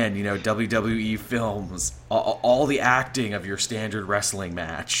 man, you know, WWE films, all the acting of your standard wrestling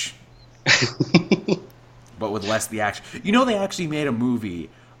match, but with less the action. You know, they actually made a movie.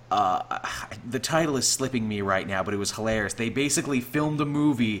 The title is slipping me right now, but it was hilarious. They basically filmed a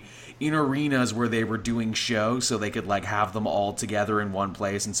movie in arenas where they were doing shows, so they could like have them all together in one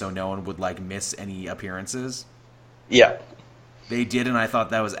place, and so no one would like miss any appearances. Yeah, they did, and I thought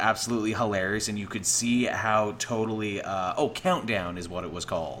that was absolutely hilarious. And you could see how totally Countdown is what it was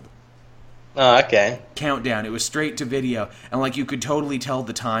called. Oh, okay. Countdown. It was straight to video, and like you could totally tell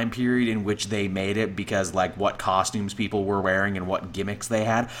the time period in which they made it, because like what costumes people were wearing and what gimmicks they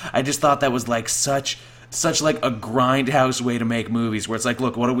had. I just thought that was like such like a grindhouse way to make movies, where it's like,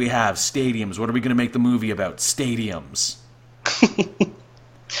 look, what do we have? Stadiums. What are we going to make the movie about? Stadiums.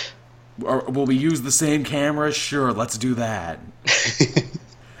 Or will we use the same camera? Sure, let's do that.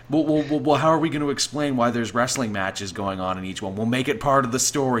 Well, how are we going to explain why there's wrestling matches going on in each one? We'll make it part of the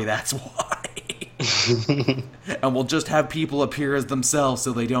story, that's why. And we'll just have people appear as themselves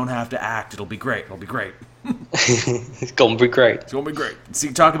so they don't have to act. It'll be great. It'll be great. It's going to be great. It's going to be great.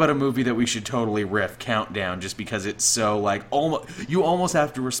 See, talk about a movie that we should totally riff, Countdown, just because it's so, like, you almost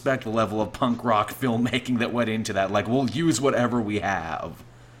have to respect the level of punk rock filmmaking that went into that. Like, we'll use whatever we have.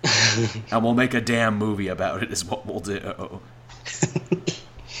 And we'll make a damn movie about it is what we'll do.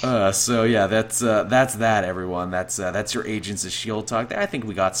 So yeah, that's that, everyone. That's your Agents of S.H.I.E.L.D. talk. I think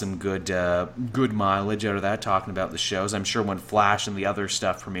we got some good mileage out of that, talking about the shows. I'm sure when Flash and the other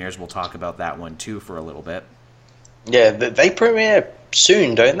stuff premieres, we'll talk about that one too for a little bit. Yeah, they premiere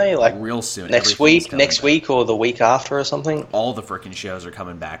soon, don't they? Like real soon. Next week or the week after or something. All the frickin' shows are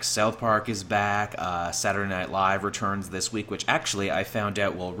coming back. South Park is back. Saturday Night Live returns this week, which actually I found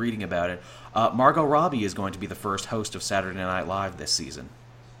out while reading about it. Margot Robbie is going to be the first host of Saturday Night Live this season.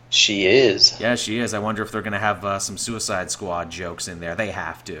 She is. Yeah, she is. I wonder if they're going to have some Suicide Squad jokes in there. They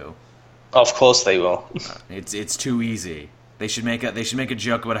have to. Of course they will. It's too easy. They should make a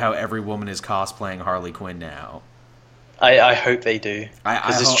joke about how every woman is cosplaying Harley Quinn now. I hope they do.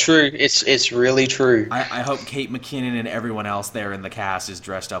 Because it's true. It's really true. I hope Kate McKinnon and everyone else there in the cast is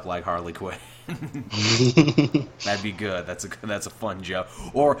dressed up like Harley Quinn. That'd be good. That's a fun joke.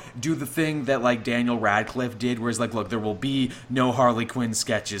 Or do the thing that like Daniel Radcliffe did, where it's like, look, there will be no Harley Quinn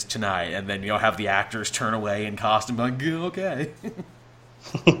sketches tonight, and then have the actors turn away in costume, like, okay.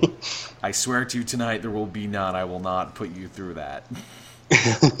 I swear to you tonight there will be none. I will not put you through that.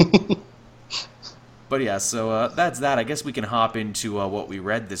 But yeah, so that's that. I guess we can hop into what we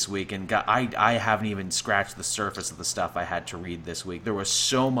read this week. And I haven't even scratched the surface of the stuff I had to read this week. There was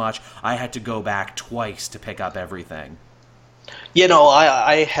so much. I had to go back twice to pick up everything. You know,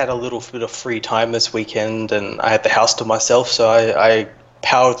 I had a little bit of free time this weekend, and I had the house to myself, so I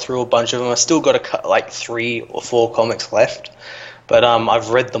powered through a bunch of them. I still got like 3 or 4 comics left, but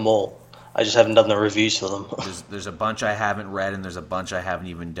I've read them all. I just haven't done the reviews for them. There's a bunch I haven't read, and there's a bunch I haven't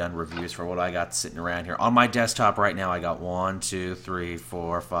even done reviews for. What I got sitting around here on my desktop right now, I got 1, 2, 3,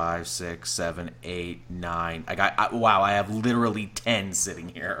 4, 5, 6, 7, 8, 9. I have literally 10 sitting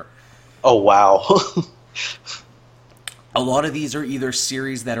here. Oh wow! A lot of these are either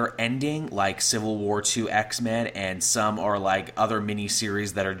series that are ending, like Civil War II X-Men, and some are like other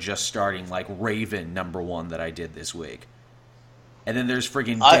mini-series that are just starting, like Raven #1 that I did this week. And then there's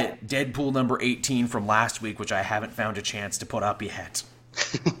friggin' Deadpool #18 from last week, which I haven't found a chance to put up yet.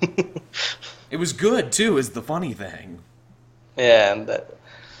 It was good, too, is the funny thing. Yeah, and that...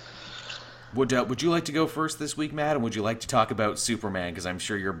 Would you like to go first this week, Matt, and would you like to talk about Superman? Because I'm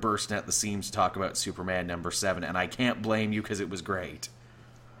sure you're bursting at the seams to talk about Superman #7, and I can't blame you because it was great.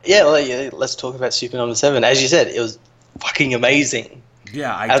 Yeah, well, yeah, let's talk about Superman #7. As you said, it was fucking amazing.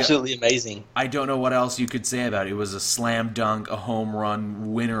 Yeah, absolutely amazing. I don't know what else you could say about it. It was a slam dunk, a home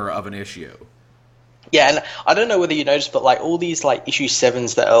run winner of an issue. Yeah, and I don't know whether you noticed, but like all these like issue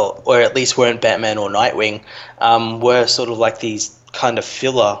 7s that are, or at least weren't Batman or Nightwing, were sort of like these kind of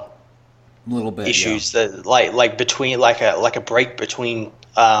filler little bit issues that like between like a break between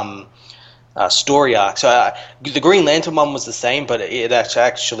story arcs. So the Green Lantern one was the same, but that's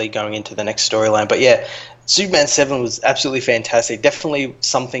actually going into the next storyline. But yeah, Superman 7 was absolutely fantastic. Definitely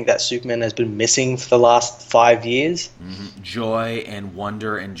something that Superman has been missing for the last 5 years. Mm-hmm. Joy and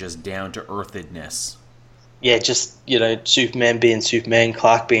wonder and just down to earthedness. Yeah, just, Superman being Superman,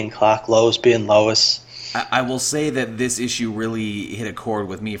 Clark being Clark, Lois being Lois. I will say that this issue really hit a chord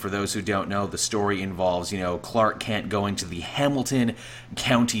with me. For those who don't know, the story involves, Clark Kent going to the Hamilton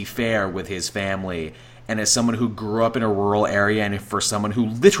County Fair with his family. And as someone who grew up in a rural area, and for someone who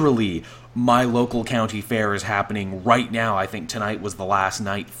literally, my local county fair is happening right now. I think tonight was the last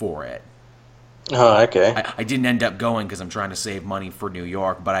night for it. Oh, okay. I didn't end up going because I'm trying to save money for New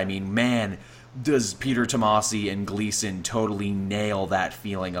York. But I mean, man, does Peter Tomasi and Gleason totally nail that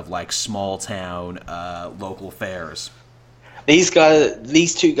feeling of like small town local fairs. These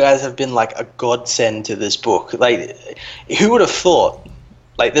two guys have been like a godsend to this book. Like, who would have thought?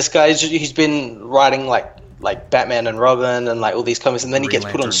 Like, this guy, he's been writing like Batman and Robin and like all these comics, and then he gets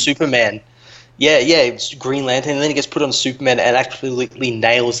put on Superman. Yeah, it's Green Lantern, and then he gets put on Superman and absolutely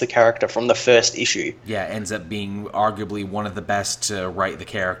nails the character from the first issue. Yeah, ends up being arguably one of the best to write the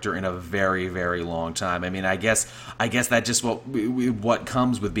character in a very, very long time. I mean, I guess that's just what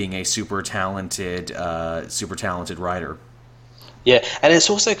comes with being a super talented writer. Yeah, and it's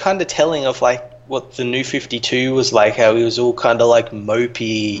also kind of telling of like what the New 52 was like, how he was all kind of like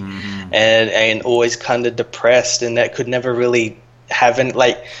mopey and always kind of depressed, and that could never really have any,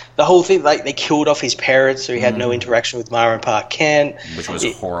 like, the whole thing, like they killed off his parents, so he had no interaction with Mara and Park Kent, which was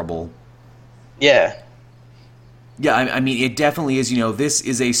horrible. Yeah, I mean, it definitely is. This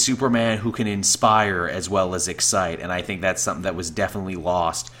is a Superman who can inspire as well as excite, and I think that's something that was definitely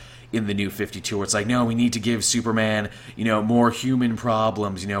lost in the New 52, where it's like, no, we need to give Superman, more human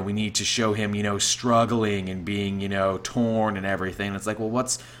problems. We need to show him, struggling and being, torn and everything. And it's like, well,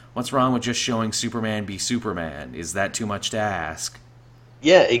 what's wrong with just showing Superman be Superman? Is that too much to ask?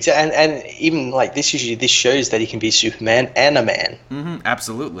 Yeah, exactly. And even like this issue, this shows that he can be Superman and a man. Mm-hmm,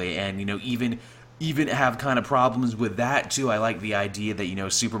 absolutely. And, even have kind of problems with that, too. I like the idea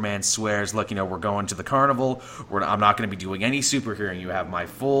that, Superman swears, look, we're going to the carnival. I'm not going to be doing any superheroing. You have my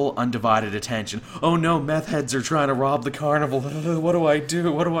full, undivided attention. Oh, no, meth heads are trying to rob the carnival. What do I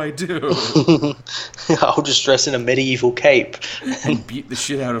do? What do I do? I'll just dress in a medieval cape. And beat the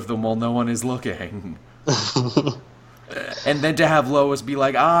shit out of them while no one is looking. And then to have Lois be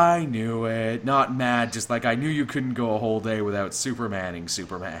like, I knew it. Not mad, just like, I knew you couldn't go a whole day without Supermaning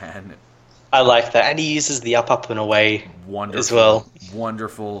Superman. I like that, and he uses the up and away as well.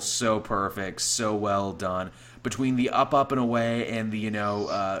 Wonderful, so perfect, so well done. Between the up and away and the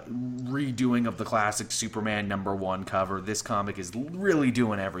redoing of the classic Superman #1 cover, this comic is really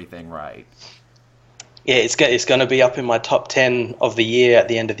doing everything right. Yeah, it's going to be up in my top 10 of the year at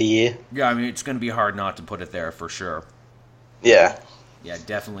the end of the year. Yeah, I mean, it's going to be hard not to put it there for sure. Yeah. Yeah,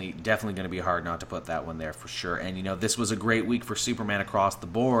 definitely going to be hard not to put that one there for sure. And this was a great week for Superman across the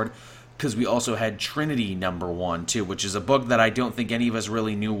board, because we also had Trinity #1 too, which is a book that I don't think any of us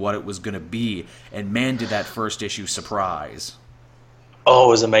really knew what it was going to be, and man, did that first issue surprise. Oh, it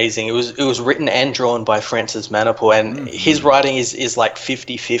was amazing. It was written and drawn by Francis Manapul, and his writing is like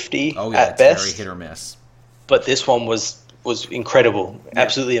 50-50 oh, yeah, at best. Very hit or miss. But this one was incredible,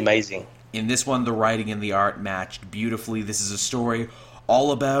 absolutely amazing. In this one, the writing and the art matched beautifully. This is a story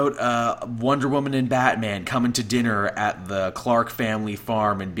all about Wonder Woman and Batman coming to dinner at the Clark family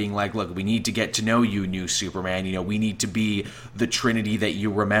farm and being like, look, we need to get to know you, new Superman. We need to be the Trinity that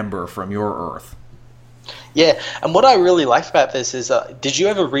you remember from your Earth. Yeah, and what I really liked about this is, did you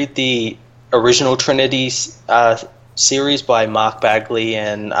ever read the original Trinity series by Mark Bagley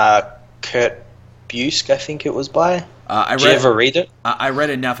and Kurt Busk, I think it was by. Did you ever read it? I read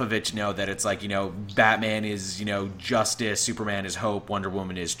enough of it to know that it's like, Batman is, justice, Superman is hope, Wonder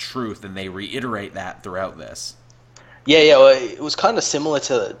Woman is truth, and they reiterate that throughout this. Yeah. Well, it was kind of similar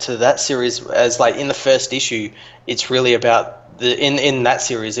to that series, as like in the first issue, it's really about in that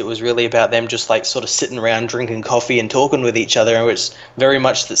series, it was really about them just like sort of sitting around drinking coffee and talking with each other, and it's very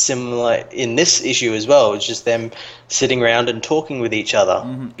much similar in this issue as well. It's just them sitting around and talking with each other.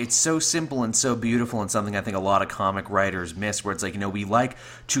 Mm-hmm. It's so simple and so beautiful, and something I think a lot of comic writers miss, where it's like, we like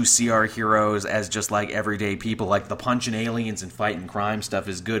to see our heroes as just like everyday people, like the punching aliens and fighting crime stuff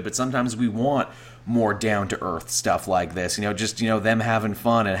is good, but sometimes we want more down-to-earth stuff like this, just, them having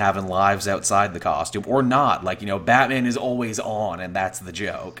fun and having lives outside the costume, or not, like, Batman is always on, and that's the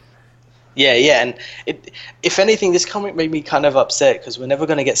joke. Yeah, and if anything, this comic made me kind of upset, because we're never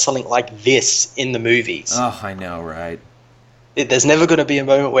going to get something like this in the movies. Oh, I know, right? There's never going to be a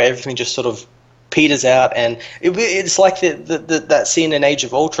moment where everything just sort of peters out, and it's like that scene in Age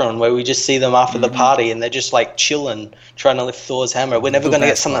of Ultron where we just see them after the party and they're just like chilling, trying to lift Thor's hammer. We're never going to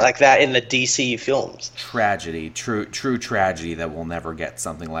get something like that in the DC films. Tragedy, true tragedy that we'll never get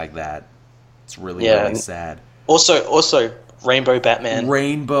something like that. It's really sad. Also, Rainbow Batman.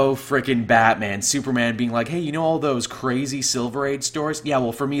 Rainbow frickin' Batman. Superman being like, hey, all those crazy Silver Age stories? Yeah,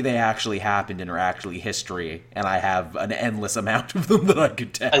 well, for me, they actually happened and are actually history, and I have an endless amount of them that I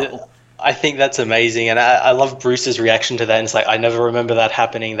could tell. I think that's amazing, and I love Bruce's reaction to that. And it's like, I never remember that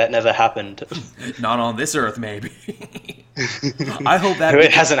happening. That never happened. Not on this Earth, maybe. I hope that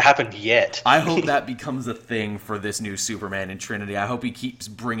it hasn't happened yet. I hope that becomes a thing for this new Superman in Trinity. I hope he keeps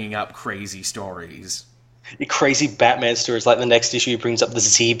bringing up crazy stories. Crazy Batman stories, like the next issue brings up the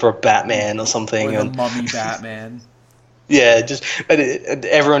zebra Batman or something. Or the mummy Batman. Yeah, and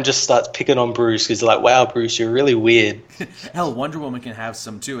everyone just starts picking on Bruce because they're like, wow, Bruce, you're really weird. Hell, Wonder Woman can have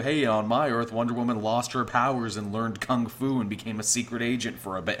some too. Hey, on my Earth, Wonder Woman lost her powers and learned Kung Fu and became a secret agent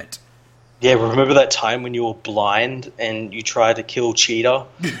for a bit. Yeah, remember that time when you were blind and you tried to kill Cheetah?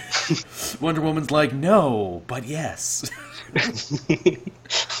 Wonder Woman's like, no, but yes.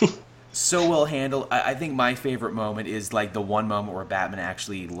 So well handled. I think my favorite moment is like the one moment where Batman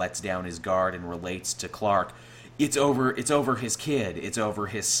actually lets down his guard and relates to Clark. It's over his kid. It's over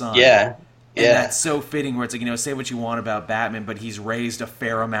his son. Yeah. And that's so fitting, where it's like, say what you want about Batman, but he's raised a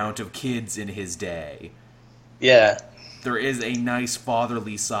fair amount of kids in his day. Yeah. There is a nice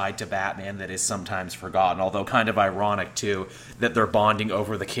fatherly side to Batman that is sometimes forgotten, although kind of ironic, too, that they're bonding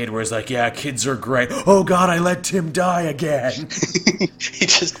over the kid, where it's like, yeah, kids are great. Oh, God, I let Tim die again. He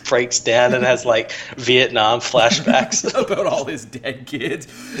just breaks down and has, like, Vietnam flashbacks. About all his dead kids.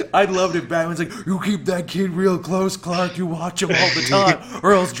 I'd love it if Batman's like, you keep that kid real close, Clark, you watch him all the time,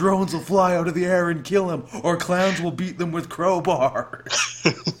 or else drones will fly out of the air and kill him, or clowns will beat them with crowbars.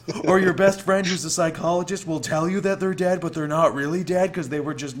 Or your best friend who's a psychologist will tell you that they're dead, but they're not really dead because they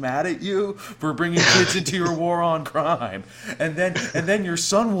were just mad at you for bringing kids into your war on crime. And then your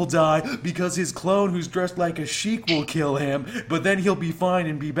son will die because his clone who's dressed like a sheik will kill him, but then he'll be fine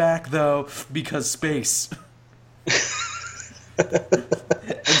and be back, though, because space.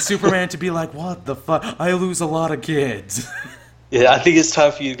 And Superman to be like, what the fuck? I lose a lot of kids. Yeah, I think it's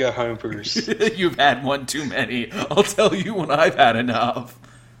time for you to go home, Bruce. You've had one too many. I'll tell you when I've had enough.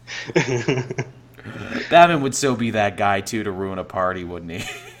 Batman would so be that guy, too, to ruin a party, wouldn't he?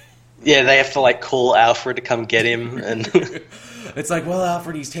 Yeah, they have to, like, call Alfred to come get him. And it's like, well,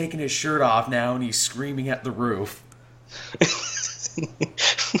 Alfred, he's taking his shirt off now, and he's screaming at the roof.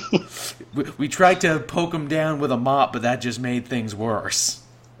 We tried to poke him down with a mop, but that just made things worse.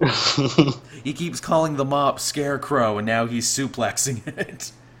 He keeps calling the mop Scarecrow, and now he's suplexing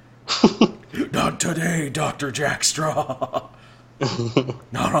it. Not today, Dr. Jackstraw.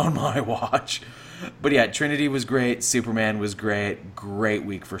 Not on my watch. But yeah, Trinity was great. Superman was great. Great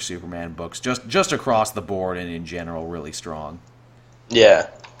week for Superman books. Just across the board and in general, really strong. Yeah.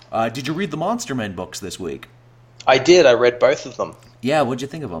 Did you read the Monster Men books this week? I did. I read both of them. Yeah, what'd you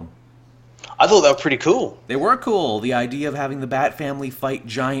think of them? I thought they were pretty cool. They were cool. The idea of having the Bat family fight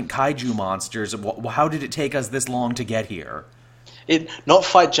giant kaiju monsters. How did it take us this long to get here? Not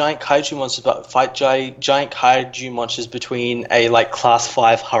fight giant kaiju monsters, but fight giant kaiju monsters between a like class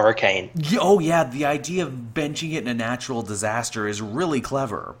 5 hurricane. Oh yeah, the idea of benching it in a natural disaster is really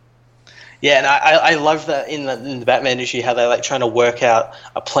clever. Yeah, and I love that in the Batman issue how they're like trying to work out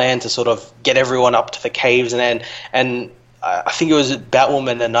a plan to sort of get everyone up to the caves, and I think it was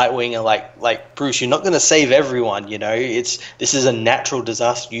Batwoman and Nightwing are like Bruce, you're not going to save everyone, this is a natural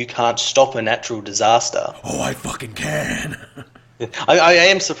disaster. You can't stop a natural disaster. Oh, I fucking can. I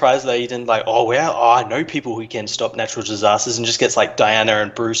am surprised though you didn't like. Oh wow! Oh, I know people who can stop natural disasters, and just gets like Diana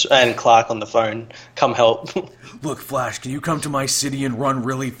and Bruce and Clark on the phone. Come help. Look, Flash, can you come to my city and run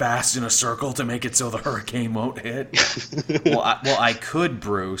really fast in a circle to make it so the hurricane won't hit? I could,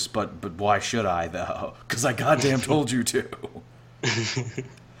 Bruce, but why should I, though? Because I goddamn told you to.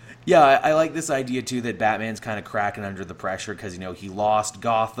 Yeah, I like this idea, too, that Batman's kind of cracking under the pressure because, he lost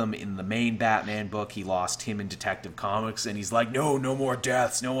Gotham in the main Batman book. He lost him in Detective Comics, and he's like, no more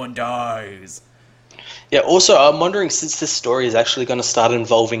deaths, no one dies. Yeah, also, I'm wondering, since this story is actually going to start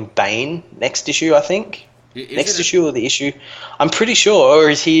involving Bane next issue, I think? Next issue or the issue? I'm pretty sure. Or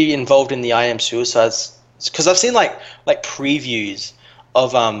is he involved in the I Am Suicides? Because I've seen, like previews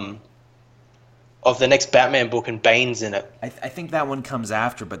of the next Batman book, and Bane's in it. I think that one comes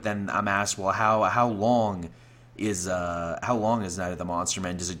after, but then I'm asked, well, how long is Night of the Monster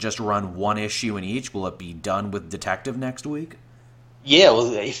Men? Does it just run one issue in each? Will it be done with Detective next week? Yeah,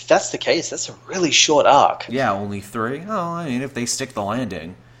 well, if that's the case, that's a really short arc. Yeah, only 3? Oh, I mean, if they stick the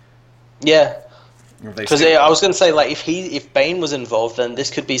landing. Yeah. Because I was going to say, like, if Bane was involved, then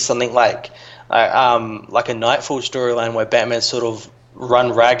this could be something like a Nightfall storyline where Batman's sort of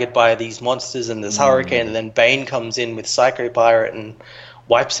run ragged by these monsters and this hurricane, and then Bane comes in with Psycho Pirate and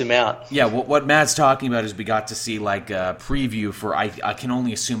wipes him out. Yeah, what Matt's talking about is we got to see like a preview for I can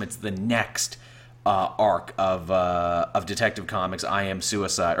only assume it's the next arc of Detective Comics, I Am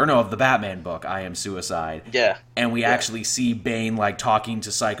Suicide, or no, of the Batman book, I Am Suicide. Yeah, and we actually see Bane like talking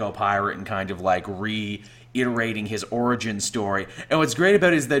to Psycho Pirate and kind of like reiterating his origin story. And what's great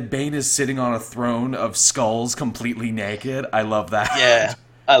about it is that Bane is sitting on a throne of skulls, completely naked. I love that. Yeah,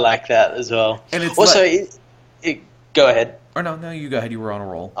 I like that as well. And it's also, go ahead. Or no, you go ahead. You were on a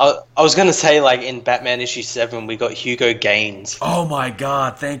roll. I was going to say, like, in Batman issue 7, we got Hugo Gaines. Oh my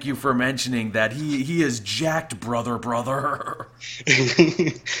god, thank you for mentioning that. He is jacked, brother.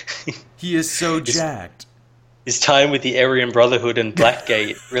 He is so jacked. His time with the Aryan Brotherhood and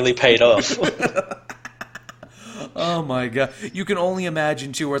Blackgate really paid off. Oh my god. You can only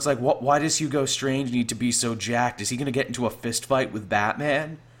imagine, too, where it's like, why does Hugo Strange need to be so jacked? Is he going to get into a fist fight with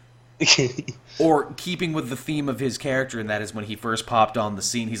Batman? Or keeping with the theme of his character, and that is when he first popped on the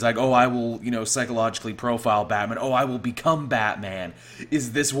scene, he's like, oh, I will, psychologically profile Batman. Oh, I will become Batman.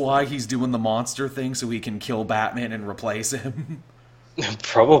 Is this why he's doing the monster thing, so he can kill Batman and replace him?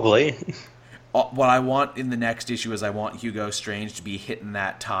 Probably. What I want in the next issue is I want Hugo Strange to be hitting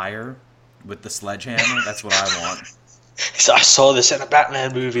that tire with the sledgehammer. That's what I want. So I saw this in a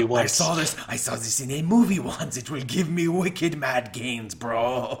Batman movie once. I saw this in a movie once. It will give me wicked mad gains,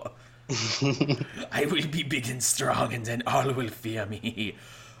 bro. I will be big and strong, and then all will fear me.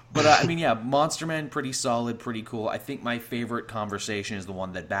 But, Monster Man, pretty solid, pretty cool. I think my favorite conversation is the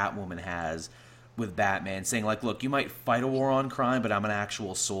one that Batwoman has with Batman, saying, like, look, you might fight a war on crime, but I'm an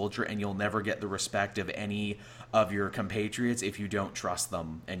actual soldier, and you'll never get the respect of any of your compatriots if you don't trust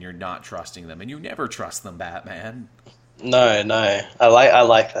them, and you're not trusting them. And you never trust them, Batman. No. I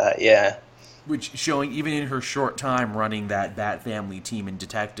like that, yeah. Which, showing, even in her short time running that Bat Family team in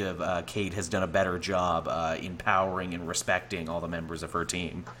Detective, Kate has done a better job empowering and respecting all the members of her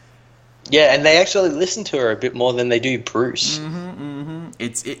team. Yeah, and they actually listen to her a bit more than they do Bruce.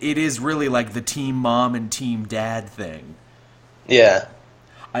 It is really like the team mom and team dad thing. Yeah.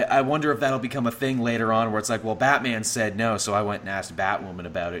 I wonder if that'll become a thing later on where it's like, well, Batman said no, so I went and asked Batwoman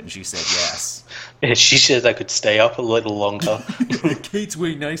about it, and she said yes. Yeah, she said I could stay up a little longer. Kate's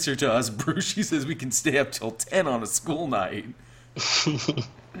way nicer to us, Bruce. She says we can stay up till 10 on a school night.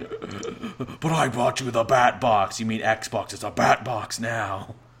 But I bought you the Bat Box. You mean Xbox? It's a Bat Box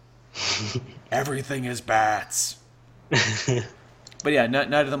now. Everything is bats. But yeah,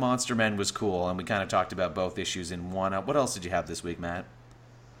 Night of the Monster Men was cool, and we kind of talked about both issues in one. What else did you have this week, Matt?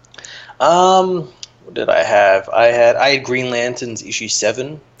 What did I have? I had Green Lanterns issue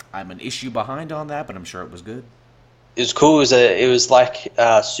 7. I'm an issue behind on that, but I'm sure it was good. It was cool. It was like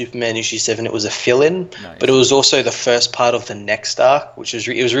Superman issue 7. It was a fill-in, nice. But it was also the first part of the next arc, which was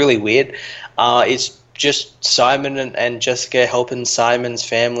it was really weird. It's just Simon and Jessica helping Simon's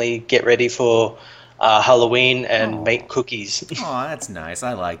family get ready for Halloween and make cookies. Oh, that's nice.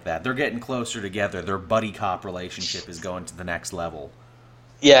 I like that. They're getting closer together. Their buddy cop relationship is going to the next level.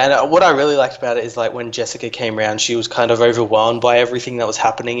 Yeah, and what I really liked about it is like when Jessica came around, she was kind of overwhelmed by everything that was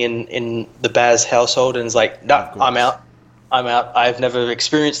happening in the Baz household, and is like, no, I'm out. I've never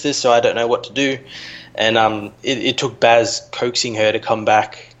experienced this, so I don't know what to do. And it took Baz coaxing her to come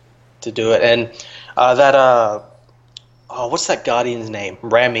back to do it. And what's that Guardian's name?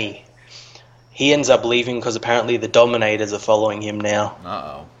 Rami. He ends up leaving because apparently the Dominators are following him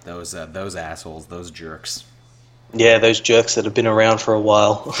now. Those assholes, those jerks. Yeah, those jerks that have been around for a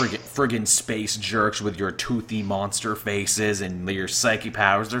while. Friggin' space jerks with your toothy monster faces and your psychic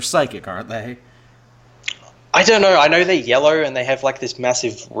powers. They're psychic, aren't they? I don't know. I know they're yellow and they have like this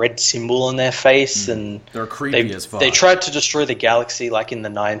massive red symbol on their face, and They're creepy as fuck. they tried to destroy the galaxy like in the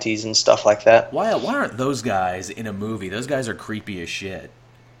 90s and stuff like that. Why aren't those guys in a movie? Those guys are creepy as shit.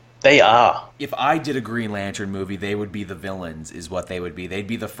 They are. If I did a Green Lantern movie, they would be the villains, is what they would be. They'd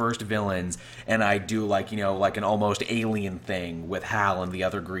be the first villains, and I'd do, like, like an almost alien thing with Hal and the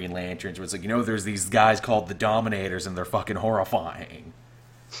other Green Lanterns, where it's like, there's these guys called the Dominators, and they're fucking horrifying.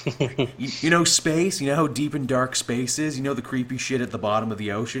 you know space? You know how deep and dark space is? You know the creepy shit at the bottom of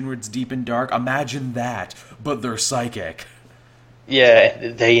the ocean where it's deep and dark? Imagine that, but they're psychic.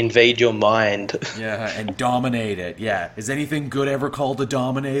 Yeah, they invade your mind. Yeah, and dominate it. Yeah. Is anything good ever called a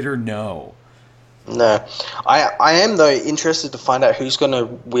Dominator? No. No. I am, though, interested to find out who's going to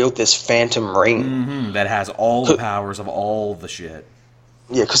wield this phantom ring. That has all the powers of all the shit.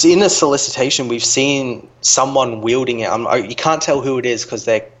 Yeah, because in the solicitation, we've seen someone wielding it. You can't tell who it is because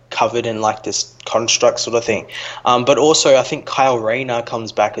they're covered in like this construct sort of thing. But also, I think Kyle Rayner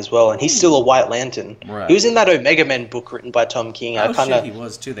comes back as well, and he's still a White Lantern. Right. He was in that Omega Men book written by Tom King. Shit, he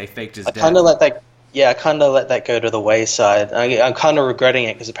was too. They faked his death. I kind of let that go to the wayside. I'm kind of regretting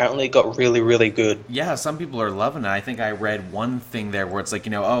it because apparently it got really, really good. Yeah, some people are loving it. I think I read one thing there where it's like,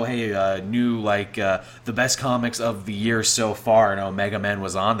 oh, hey, new, like, the best comics of the year so far, and Omega Men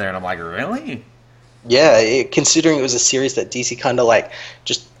was on there, and I'm like, really? Yeah, considering it was a series that DC kind of like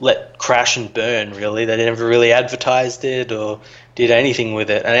just let crash and burn, really. They never really advertised it or did anything with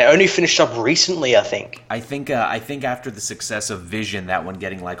it. And it only finished up recently, I think. I think after the success of Vision, that one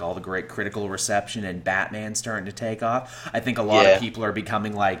getting like all the great critical reception and Batman starting to take off, I think a lot of people are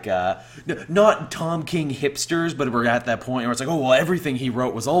becoming like, not Tom King hipsters, but we're at that point where it's like, oh, well, everything he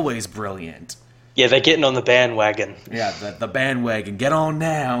wrote was always brilliant. Yeah, they're getting on the bandwagon. Yeah, the bandwagon. Get on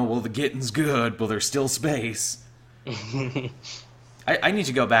now. Well, the getting's good, but there's still space. I need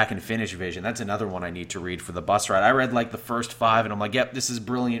to go back and finish Vision. That's another one I need to read for the bus ride. I read like the first 5, and I'm like, yep, this is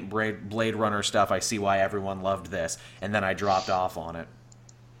brilliant Blade Runner stuff. I see why everyone loved this. And then I dropped off on it.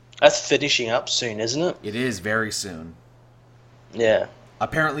 That's finishing up soon, isn't it? It is very soon. Yeah.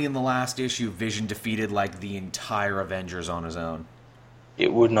 Apparently in the last issue, Vision defeated like the entire Avengers on his own.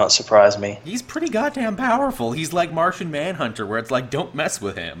 It would not surprise me. He's pretty goddamn powerful. He's like Martian Manhunter, where it's like, don't mess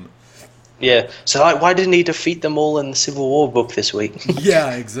with him. Yeah. So like, why didn't he defeat them all in the Civil War book this week?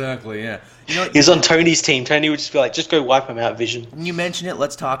 Yeah, exactly, yeah. He's on Tony's team. Tony would just be like, just go wipe him out, Vision. When you mention it,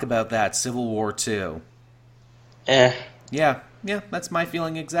 let's talk about that. Civil War 2. Yeah, that's my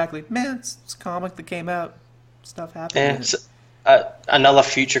feeling exactly. Man, it's a comic that came out. Stuff happened. So, another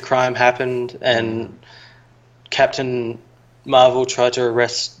future crime happened, and Captain Marvel tried to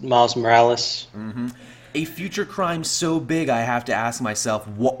arrest Miles Morales. Mm-hmm. A future crime so big, I have to ask myself,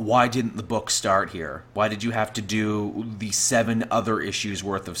 why didn't the book start here? Why did you have to do the 7 other issues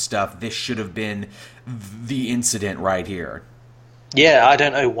worth of stuff? This should have been the incident right here. Yeah, I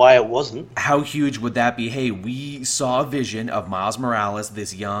don't know why it wasn't. How huge would that be? Hey, we saw a vision of Miles Morales,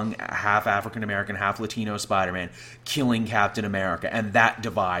 this young, half African-American, half Latino Spider-Man, killing Captain America, and that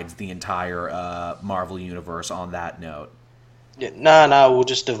divides the entire Marvel Universe on that note. Yeah, no, we'll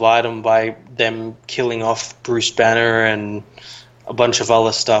just divide them by them killing off Bruce Banner and a bunch of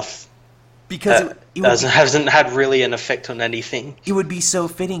other stuff. Because hasn't had really an effect on anything. It would be so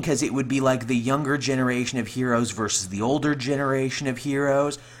fitting because it would be like the younger generation of heroes versus the older generation of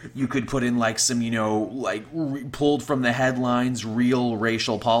heroes. You could put in like some, pulled from the headlines, real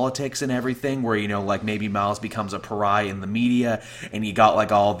racial politics and everything, where, like maybe Miles becomes a pariah in the media, and you got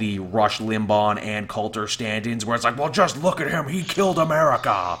like all the Rush Limbaugh and Coulter stand-ins where it's like, well, just look at him, he killed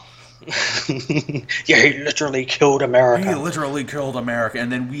America. Yeah, he literally killed America.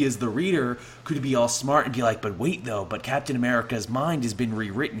 And then we as the reader could be all smart and be like, but Captain America's mind has been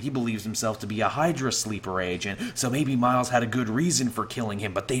rewritten. He believes himself to be a Hydra sleeper agent, so maybe Miles had a good reason for killing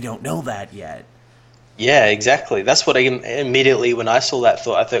him, but they don't know that yet. Yeah, exactly. That's what I immediately, when I saw that,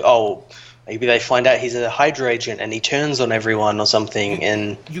 I thought, oh, maybe they find out he's a Hydra agent and he turns on everyone or something.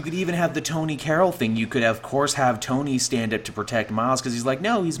 And you could even have the Tony Carroll thing. You could, of course, have Tony stand up to protect Miles because he's like,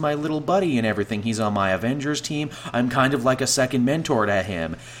 no, he's my little buddy and everything. He's on my Avengers team. I'm kind of like a second mentor to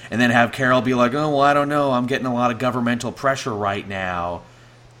him. And then have Carroll be like, oh, well, I don't know. I'm getting a lot of governmental pressure right now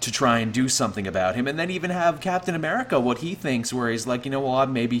to try and do something about him. And then even have Captain America, what he thinks, where he's like, well,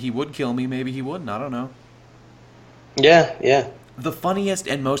 maybe he would kill me, maybe he wouldn't. I don't know. Yeah. The funniest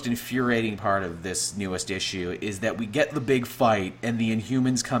and most infuriating part of this newest issue is that we get the big fight, and the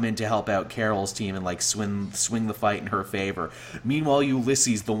Inhumans come in to help out Carol's team and like swing the fight in her favor. Meanwhile,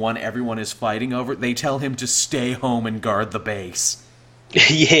 Ulysses, the one everyone is fighting over, they tell him to stay home and guard the base.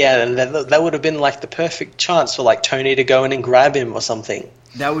 Yeah, and that would have been like the perfect chance for like Tony to go in and grab him or something.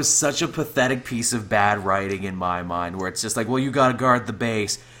 That was such a pathetic piece of bad writing in my mind, where it's just like, well, you gotta guard the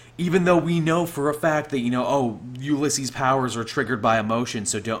base. Even though we know for a fact that, Ulysses' powers are triggered by emotion,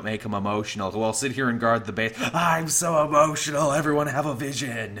 so don't make him emotional. Well, sit here and guard the base. I'm so emotional, everyone have a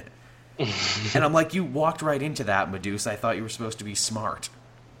vision. And I'm like, you walked right into that, Medusa. I thought you were supposed to be smart.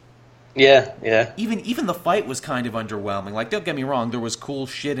 Yeah. Even the fight was kind of underwhelming. Like, don't get me wrong, there was cool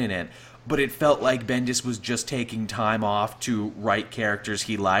shit in it, but it felt like Bendis was just taking time off to write characters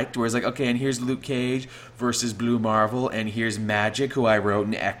he liked. Whereas, like, okay, and here's Luke Cage versus Blue Marvel, and here's Magic, who I wrote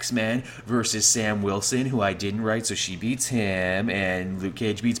in X-Men, versus Sam Wilson, who I didn't write, so she beats him, and Luke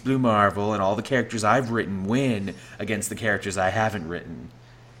Cage beats Blue Marvel, and all the characters I've written win against the characters I haven't written.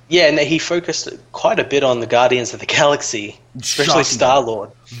 Yeah, and he focused quite a bit on the Guardians of the Galaxy, especially Star-Lord.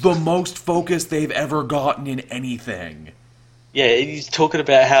 The most focus they've ever gotten in anything. Yeah, he's talking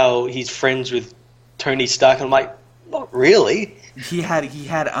about how he's friends with Tony Stark, and I'm like, not really. He had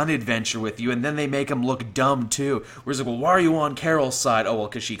an adventure with you, and then they make him look dumb, too. Whereas, like, well, why are you on Carol's side? Oh, well,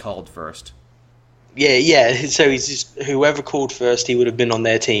 because she called first. Yeah, so he's just, whoever called first, he would have been on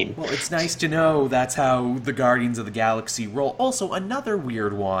their team. Well, it's nice to know that's how the Guardians of the Galaxy roll. Also, another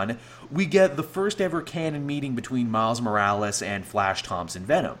weird one, we get the first ever canon meeting between Miles Morales and Flash Thompson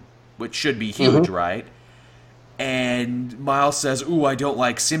Venom, which should be huge, right? And Miles says, ooh, I don't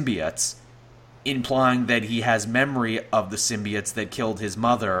like symbiotes, implying that he has memory of the symbiotes that killed his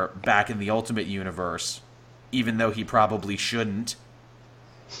mother back in the Ultimate Universe, even though he probably shouldn't.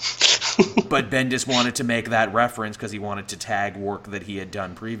 But Bendis wanted to make that reference because he wanted to tag work that he had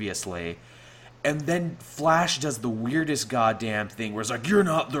done previously. And then Flash does the weirdest goddamn thing where it's like, you're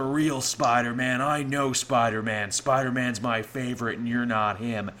not the real Spider-Man, I know Spider-Man, Spider-Man's my favorite and you're not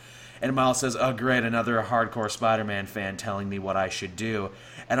him. And Miles says, oh great, another hardcore Spider-Man fan telling me what I should do.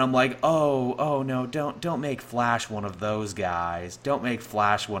 And I'm like, oh no, don't make Flash one of those guys. Don't make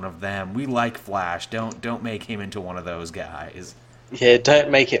Flash one of them. We like Flash, don't make him into one of those guys. Yeah,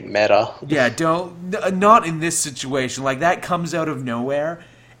 don't make it meta. Yeah, not in this situation. Like, that comes out of nowhere,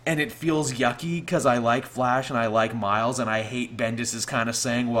 and it feels yucky, because I like Flash and I like Miles, and I hate Bendis' kind of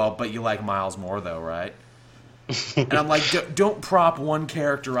saying, well, but you like Miles more, though, right? And I'm like, don't prop one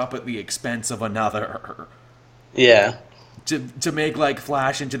character up at the expense of another. Yeah. To make, like,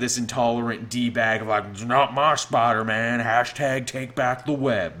 Flash into this intolerant D-bag of, like, it's not my Spider-Man, hashtag take back the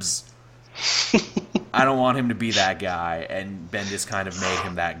webs. I don't want him to be that guy, and Bendis kind of made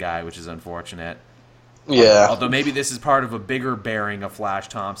him that guy, which is unfortunate. Yeah. Although maybe this is part of a bigger bearing of Flash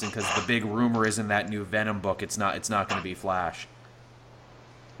Thompson, because the big rumor is in that new Venom book, it's not going to be Flash.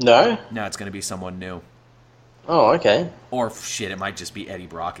 No? No, it's going to be someone new. Oh, okay. Or shit, it might just be Eddie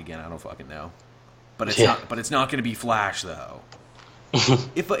Brock again. I don't fucking know. But it's not going to be Flash though.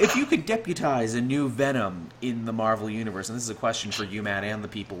 If you could deputize a new Venom in the Marvel Universe, and this is a question for you, Matt, and the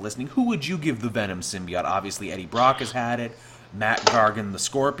people listening, who would you give the Venom symbiote? Obviously, Eddie Brock has had it. Matt Gargan, the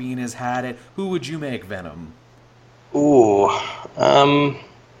Scorpion, has had it. Who would you make Venom? Ooh.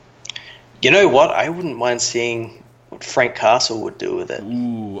 You know what? I wouldn't mind seeing what Frank Castle would do with it.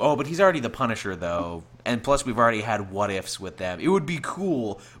 Ooh. Oh, but he's already the Punisher, though. And plus, we've already had what-ifs with them. It would be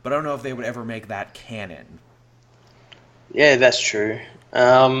cool, but I don't know if they would ever make that canon. Yeah, that's true.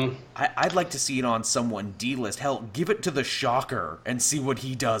 I'd like to see it on someone D-list. Hell, give it to the Shocker and see what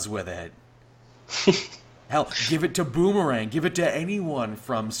he does with it. Hell, give it to Boomerang. Give it to anyone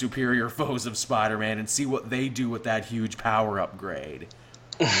from Superior Foes of Spider-Man and see what they do with that huge power upgrade.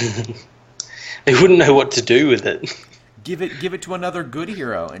 They wouldn't know what to do with it. Give it to another good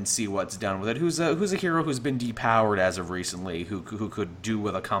hero and see what's done with it. Who's a hero who's been depowered as of recently who could do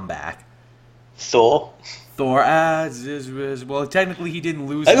with a comeback? Thor. Well, technically he didn't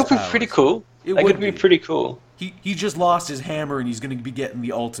lose That his could be powers. pretty cool. That could be pretty cool. He just lost his hammer and he's going to be getting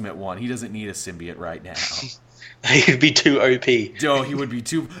the ultimate one. He doesn't need a symbiote right now. He could be too OP. No, he would be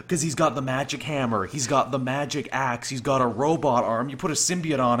too... Because he's got the magic hammer, he's got the magic axe, he's got a robot arm. You put a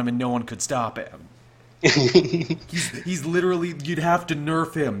symbiote on him and no one could stop him. He's literally... You'd have to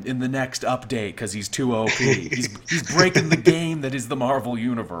nerf him in the next update because he's too OP. He's breaking the game that is the Marvel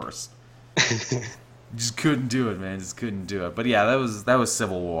Universe. Just couldn't do it, man. Just couldn't do it. But yeah, that was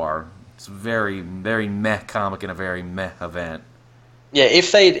Civil War. It's a very, very meh comic and a very meh event. Yeah,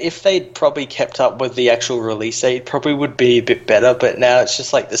 if they'd probably kept up with the actual release date, it probably would be a bit better. But now it's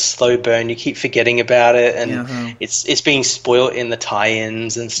just like the slow burn. You keep forgetting about it, and Yeah, it's being spoilt in the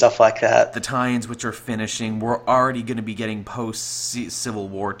tie-ins and stuff like that. the tie-ins which are finishing, we're already going to be getting post-Civil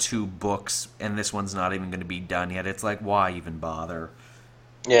War II books, and this one's not even going to be done yet. It's like, why even bother?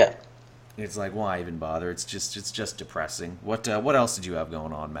 Yeah. It's like, why even bother? It's just depressing. What else did you have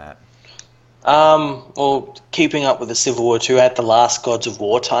going on, Matt? Well, keeping up with the Civil War II, I had the last Gods of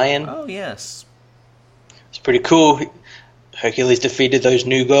War tie-in. Oh yes, It's pretty cool. Hercules defeated those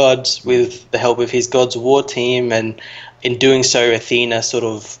new gods with the help of his Gods of War team, and in doing so, Athena sort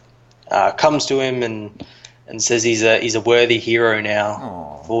of comes to him and says he's a worthy hero now.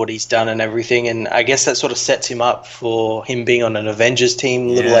 Aww. For what he's done and everything. And I guess that sort of sets him up for him being on an Avengers team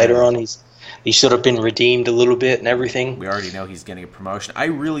a little later on. He's sort of been redeemed a little bit and everything. We already know he's getting a promotion. I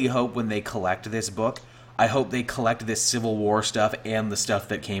really hope when they collect this book, I hope they collect this Civil War stuff and the stuff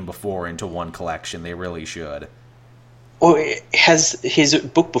that came before into one collection. They really should. Well, has his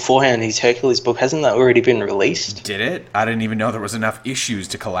book beforehand, his Hercules book, hasn't that already been released? Did it? I didn't even know there was enough issues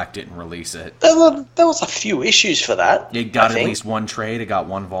to collect it and release it. There was a few issues for that. It got at least one trade. It got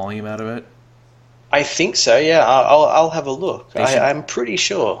one volume out of it. I think so, yeah. I'll have a look. I'm pretty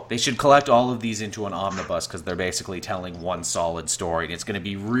sure. They should collect all of these into an omnibus because they're basically telling one solid story. And it's going to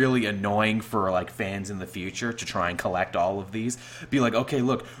be really annoying for like fans in the future to try and collect all of these. Be like, okay,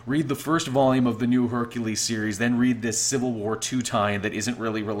 look, read the first volume of the new Hercules series, then read this Civil War II tie-in that isn't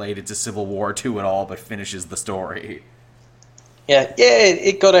really related to Civil War II at all, but finishes the story. Yeah.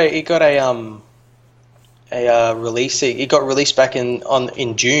 It got a release. It got released back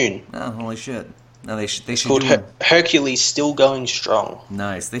in June. Oh, holy shit. No, they should Called Hercules Still Going Strong.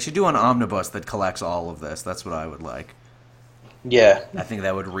 Nice. They should do an omnibus that collects all of this. That's what I would like. Yeah. I think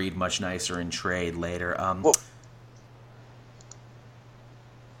that would read much nicer in trade later.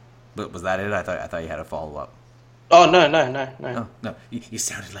 But was that it? I thought you had a follow-up. Oh, no. Oh, no. You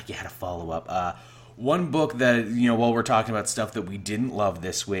sounded like you had a follow-up. One book that, while we're talking about stuff that we didn't love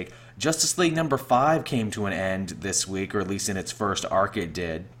this week, Justice League number 5 came to an end this week, or at least in its first arc it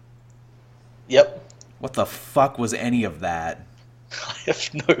did. Yep. What the fuck was any of that? I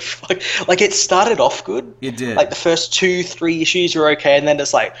have no fuck. Like, it started off good. It did. Like, the first 2-3 issues were okay, and then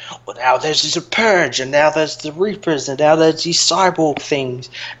it's like, well, now there's a Purge, and now there's the Reapers, and now there's these cyborg things,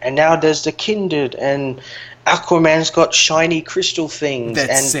 and now there's the Kindred, and Aquaman's got shiny crystal things. That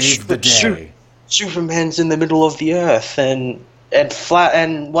and saved the day. Superman's in the middle of the earth, and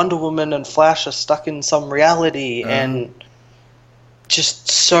Wonder Woman and Flash are stuck in some reality, and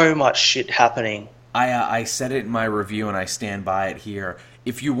just so much shit happening. I said it in my review, and I stand by it here.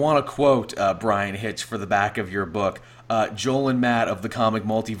 If you want to quote Brian Hitch for the back of your book, Joel and Matt of the comic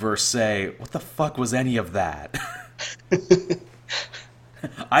Multiverse say, "What the fuck was any of that?"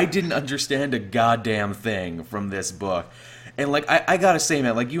 I didn't understand a goddamn thing from this book. And, like, I gotta say,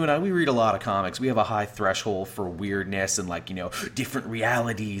 man, like, you and I, we read a lot of comics. We have a high threshold for weirdness and, like, different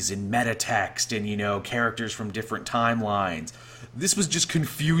realities and metatext and, characters from different timelines. This was just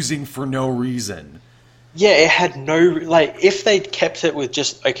confusing for no reason. Yeah, it had no... Like, if they'd kept it with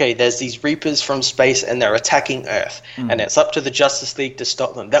just, okay, there's these Reapers from space and they're attacking Earth, and it's up to the Justice League to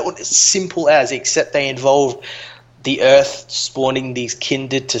stop them. That was as simple as, except they involved the Earth spawning these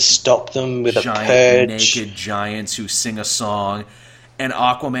kindred to stop them with a purge. Naked giants who sing a song. And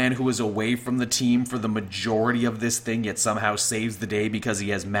Aquaman, who was away from the team for the majority of this thing, yet somehow saves the day because he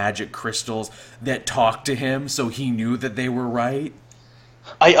has magic crystals that talk to him, so he knew that they were right.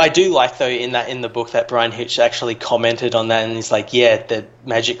 I do like, though, in the book that Brian Hitch actually commented on that, and he's like, yeah, the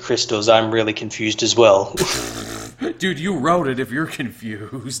magic crystals, I'm really confused as well. Dude, you wrote it if you're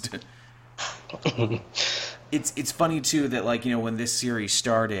confused. It's funny, too, that, like, when this series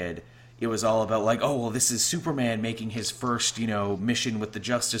started, it was all about, like, oh, well, this is Superman making his first, mission with the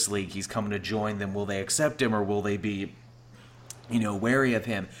Justice League. He's coming to join them. Will they accept him, or will they be, wary of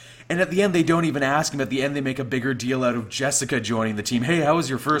him? And at the end, they don't even ask him. At the end, they make a bigger deal out of Jessica joining the team. Hey, how was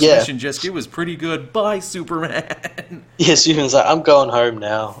your first mission, Jessica? It was pretty good. Bye, Superman. Yeah, Superman's like, I'm going home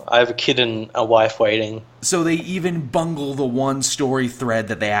now. I have a kid and a wife waiting. So they even bungle the one story thread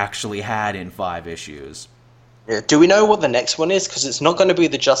that they actually had in 5 issues. Yeah. Do we know what the next one is? Because it's not going to be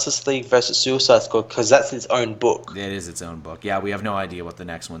the Justice League versus Suicide Squad, because that's its own book. It is its own book. Yeah, we have no idea what the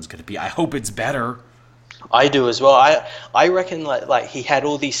next one's going to be. I hope it's better. I do as well. I reckon like he had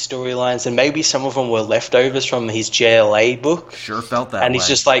all these storylines, and maybe some of them were leftovers from his JLA book. Sure felt that and way. He's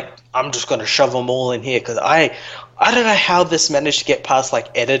just like, I'm just going to shove them all in here, because I I don't know how this managed to get past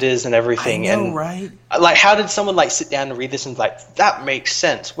like editors and everything. I know, and right? Like, how did someone like sit down and read this and like, that makes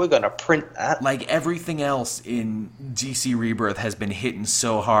sense? We're gonna print that. Like everything else in DC Rebirth has been hitting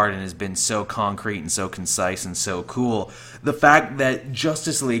so hard and has been so concrete and so concise and so cool. The fact that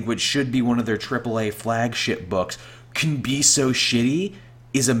Justice League, which should be one of their AAA flagship books, can be so shitty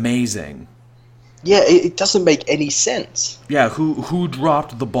is amazing. Yeah, it doesn't make any sense. Yeah, who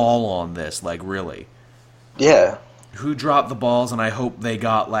dropped the ball on this? Like, really? Yeah. Who dropped the balls, and I hope they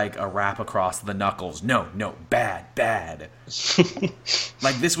got, like, a rap across the knuckles. No, bad.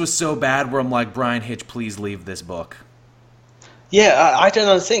 Like, this was so bad where I'm like, Brian Hitch, please leave this book. Yeah, I don't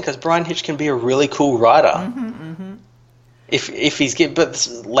understand, because Brian Hitch can be a really cool writer. If he's good, but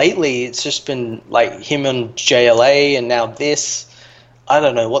lately it's just been, like, him and JLA, and now this. I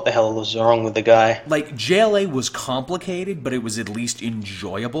don't know what the hell was wrong with the guy. Like, JLA was complicated, but it was at least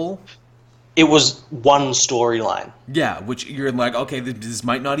enjoyable. It was one storyline. Yeah, which you're like, okay, this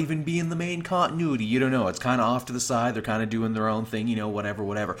might not even be in the main continuity. You don't know. It's kind of off to the side. They're kind of doing their own thing,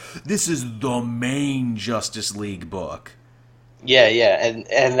 whatever. This is the main Justice League book. Yeah,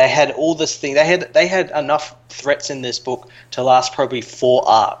 and they had all this thing. They had enough threats in this book to last probably 4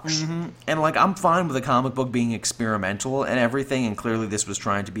 arcs. And like, I'm fine with a comic book being experimental and everything, and clearly this was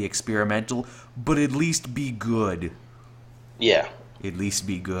trying to be experimental, but at least be good. Yeah. At least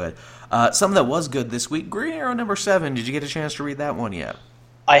be good. Something that was good this week, Green Arrow number 7. Did you get a chance to read that one yet?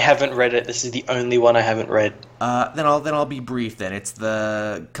 I haven't read it. This is the only one I haven't read. Then I'll be brief then. It's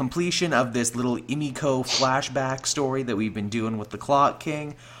the completion of this little Imiko flashback story that we've been doing with the Clock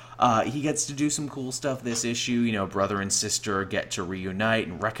King. He gets to do some cool stuff this issue. Brother and sister get to reunite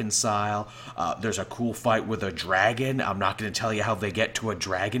and reconcile. There's a cool fight with a dragon. I'm not going to tell you how they get to a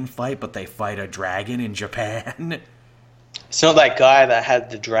dragon fight, but they fight a dragon in Japan. It's not that guy that had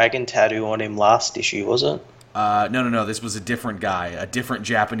the dragon tattoo on him last issue, was it? No. This was a different guy, a different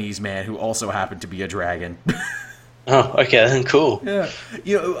Japanese man who also happened to be a dragon. Oh, okay, then cool. Yeah.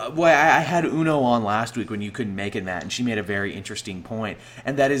 I had Uno on last week when you couldn't make it, Matt, and she made a very interesting point.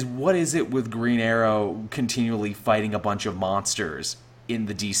 And that is, what is it with Green Arrow continually fighting a bunch of monsters in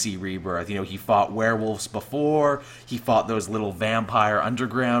the DC Rebirth? He fought werewolves before, he fought those little vampire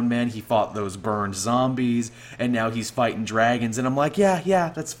underground men, he fought those burned zombies, and now he's fighting dragons. And I'm like,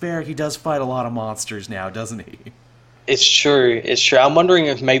 yeah, that's fair. He does fight a lot of monsters now, doesn't he? It's true. I'm wondering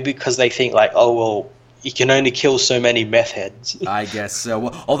if maybe because they think like, oh, well, you can only kill so many meth heads. I guess so.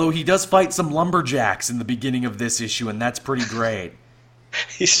 Well, although he does fight some lumberjacks in the beginning of this issue, and that's pretty great.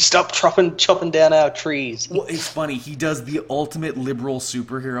 He stopped chopping down our trees. Well, it's funny. He does the ultimate liberal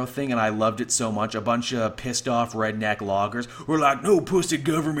superhero thing, and I loved it so much. A bunch of pissed-off redneck loggers were like, no pussy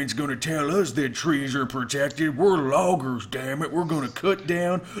government's going to tell us that trees are protected. We're loggers, damn it. We're going to cut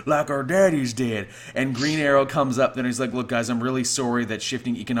down like our daddies did. And Green Arrow comes up, and he's like, look, guys, I'm really sorry that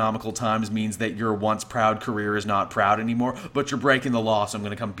shifting economical times means that your once proud career is not proud anymore, but you're breaking the law, so I'm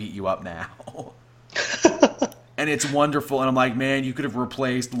going to come beat you up now. And it's wonderful, and I'm like, man, you could have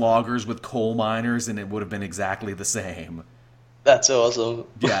replaced loggers with coal miners, and it would have been exactly the same. That's awesome.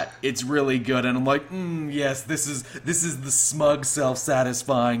 Yeah, it's really good, and I'm like, yes, this is the smug,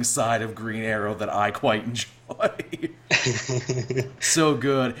 self-satisfying side of Green Arrow that I quite enjoy. So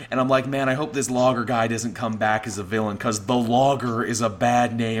good, and I'm like, man, I hope this logger guy doesn't come back as a villain, because the logger is a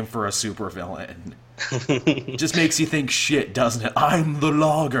bad name for a supervillain. Just makes you think shit, doesn't it? I'm the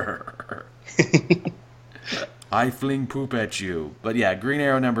logger. I fling poop at you. But yeah, Green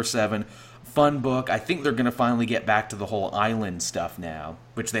Arrow number 7, fun book. I think they're going to finally get back to the whole island stuff now,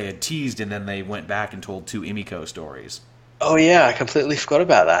 which they had teased, and then they went back and told 2 Imiko stories. Oh yeah, I completely forgot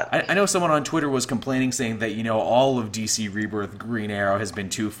about that. I know someone on Twitter was complaining, saying that, all of DC Rebirth Green Arrow has been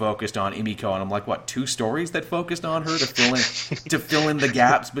too focused on Imiko, and I'm like, what, 2 stories that focused on her to fill in the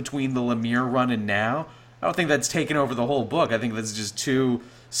gaps between the Lemire run and now? I don't think that's taken over the whole book. I think that's just 2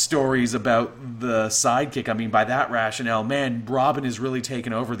 stories about the sidekick. I mean, by that rationale, man, Robin is really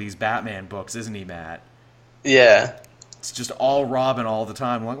taking over these Batman books, isn't he, Matt? Yeah. It's just all Robin all the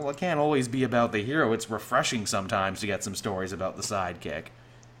time. Well, it can't always be about the hero. It's refreshing sometimes to get some stories about the sidekick.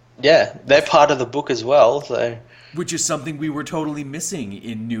 Yeah, they're part of the book as well, so... Which is something we were totally missing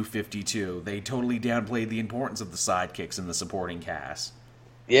in New 52. They totally downplayed the importance of the sidekicks in the supporting cast.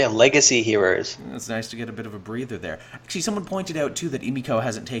 Yeah, legacy heroes. It's nice to get a bit of a breather there. Actually, someone pointed out, too, that Imiko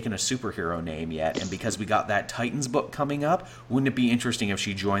hasn't taken a superhero name yet, and because we got that Titans book coming up, wouldn't it be interesting if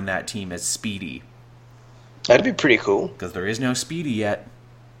she joined that team as Speedy? That'd be pretty cool. Because there is no Speedy yet.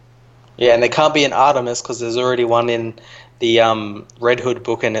 Yeah, and they can't be an Artemis, because there's already one in the Red Hood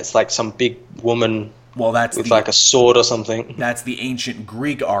book, and it's like some big woman Well, with like a sword or something. that's the ancient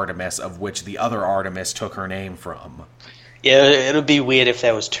Greek Artemis, of which the other Artemis took her name from. Yeah, it would be weird if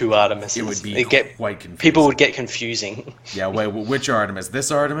there was two Artemises. It would be quite confusing. People would get confusing. Yeah, wait, which Artemis?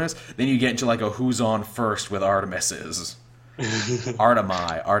 This Artemis? Then you get into like a who's on first with Artemises.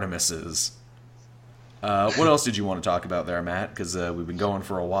 Artemi, Artemises. What else did you want to talk about there, Matt? Because we've been going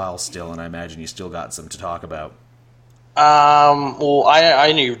for a while still, and I imagine you still got some to talk about. Well, I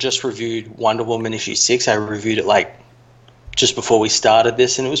only just reviewed Wonder Woman issue 6. I reviewed it like just before we started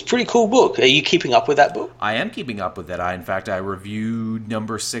this, and it was a pretty cool book. Are you keeping up with that book? I am keeping up with it. In fact, I reviewed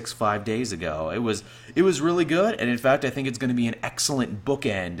number 6 5 days ago. It was really good, and in fact, I think it's going to be an excellent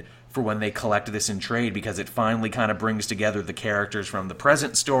bookend for when they collect this in trade, because it finally kind of brings together the characters from the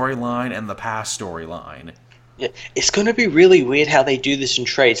present storyline and the past storyline. Yeah, it's going to be really weird how they do this in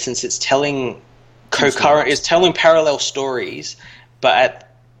trade, since it's telling parallel stories, but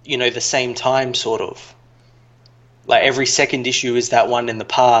at the same time, sort of. Like every second issue is that one in the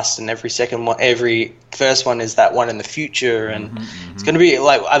past, and every first one is that one in the future, and it's going to be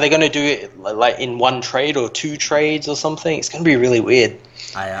like, are they going to do it like in one trade or two trades or something? It's going to be really weird.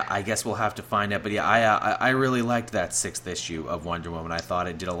 I guess we'll have to find out, but yeah, I really liked that 6th issue of Wonder Woman. I thought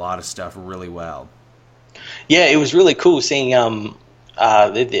it did a lot of stuff really well. Yeah, it was really cool seeing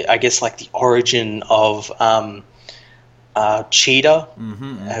I guess like the origin of Cheetah,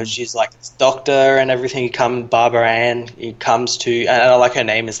 how she's like this doctor and everything. Barbara Ann, he comes to, and I like her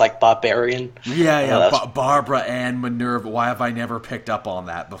name is like Barbarian. Yeah, Barbara Ann Minerva. Why have I never picked up on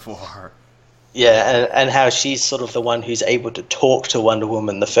that before? Yeah, and how she's sort of the one who's able to talk to Wonder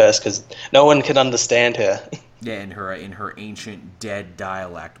Woman the first, because no one can understand her. Yeah, in her ancient dead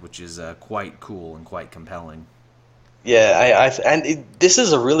dialect, which is quite cool and quite compelling. Yeah, this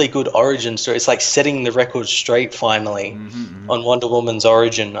is a really good origin story. It's like setting the record straight finally on Wonder Woman's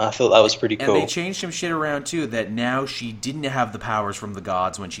origin. I thought that was pretty cool. And they changed some shit around too, that now she didn't have the powers from the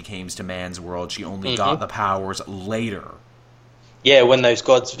gods when she came to man's world. She only got the powers later. Yeah, when those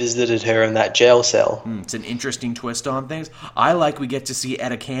gods visited her in that jail cell. It's an interesting twist on things. I like we get to see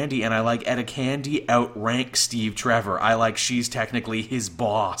Etta Candy, and I like Etta Candy outrank Steve Trevor. I like she's technically his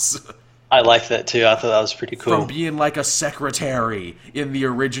boss. I like that too. I thought that was pretty cool. From being like a secretary in the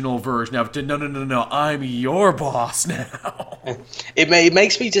original version of no, I'm your boss now. It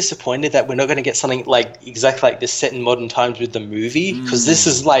makes me disappointed that we're not going to get something like exactly like this set in modern times with the movie, because this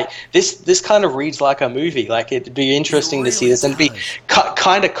is like this kind of reads like a movie. Like it'd be interesting to see this, and be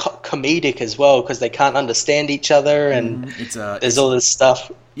kind of comedic as well, because they can't understand each other, and there's all this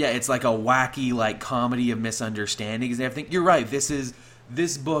stuff. Yeah, it's like a wacky like comedy of misunderstandings and everything. You're right.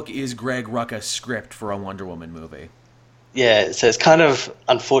 This book is Greg Rucka's script for a Wonder Woman movie. Yeah, so it's kind of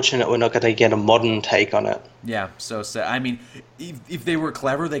unfortunate we're not going to get a modern take on it. Yeah, so I mean, if they were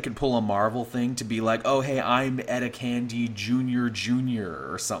clever, they could pull a Marvel thing to be like, oh, hey, I'm Etta Candy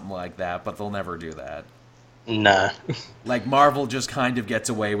Jr. or something like that, but they'll never do that. Nah. Like, Marvel just kind of gets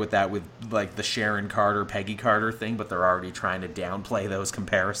away with that with, like, the Sharon Carter, Peggy Carter thing, but they're already trying to downplay those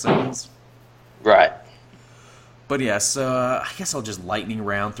comparisons. Right. But yes, I guess I'll just lightning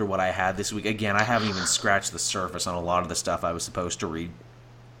round through what I had this week. Again, I haven't even scratched the surface on a lot of the stuff I was supposed to read.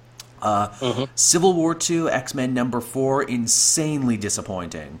 Civil War II, X-Men #4, insanely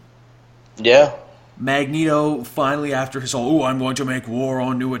disappointing. Yeah. Magneto, finally after his whole, I'm going to make war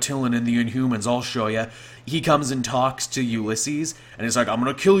on New Attilan and the Inhumans, I'll show you. He comes and talks to Ulysses, and he's like, I'm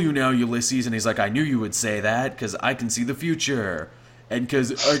going to kill you now, Ulysses. And he's like, I knew you would say that, because I can see the future. And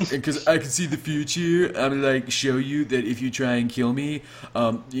because I can see the future, I'm going to show you that if you try and kill me,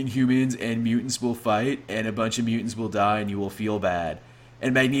 Inhumans and mutants will fight, and a bunch of mutants will die, and you will feel bad.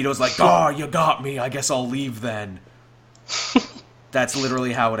 And Magneto's like, oh, you got me. I guess I'll leave then. That's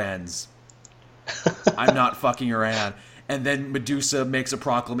literally how it ends. I'm not fucking around. And then Medusa makes a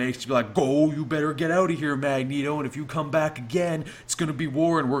proclamation to be like, go, you better get out of here, Magneto, and if you come back again, it's going to be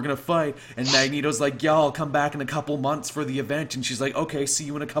war and we're going to fight. And Magneto's like, yeah, I'll come back in a couple months for the event. And she's like, okay, see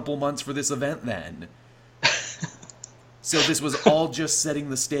you in a couple months for this event then. So this was all just setting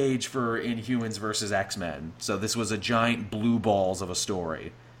the stage for Inhumans versus X-Men. So this was a giant blue balls of a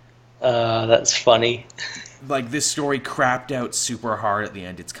story. That's funny. Like, this story crapped out super hard at the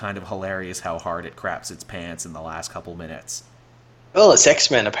end. It's kind of hilarious how hard it craps its pants in the last couple minutes. Well, it's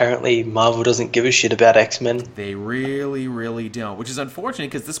X-Men. Apparently, Marvel doesn't give a shit about X-Men. They really, really don't. Which is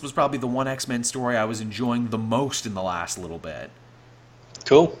unfortunate, because this was probably the one X-Men story I was enjoying the most in the last little bit.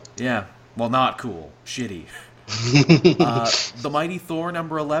 Cool. Yeah. Well, not cool. Shitty. The Mighty Thor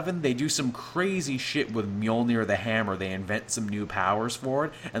 #11, they do some crazy shit with Mjolnir the Hammer. They invent some new powers for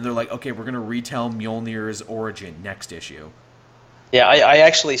it, and they're like, okay, we're going to retell Mjolnir's origin next issue. Yeah, I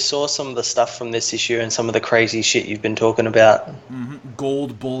actually saw some of the stuff from this issue and some of the crazy shit you've been talking about.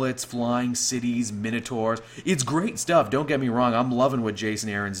 Gold bullets, flying cities, minotaurs. It's great stuff. Don't get me wrong. I'm loving what Jason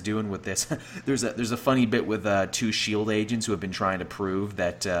Aaron's doing with this. There's a funny bit with two Shield agents who have been trying to prove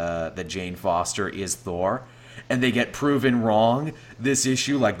that Jane Foster is Thor, and they get proven wrong this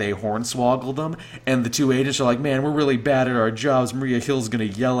issue. Like they hornswoggle them, and the two agents are like, "Man, we're really bad at our jobs. Maria Hill's gonna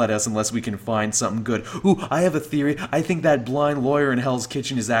yell at us unless we can find something good." Ooh, I have a theory. I think that blind lawyer in Hell's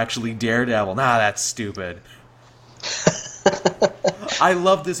Kitchen is actually Daredevil. Nah, that's stupid. I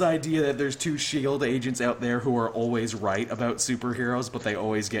love this idea that there's two S.H.I.E.L.D. agents out there who are always right about superheroes, but they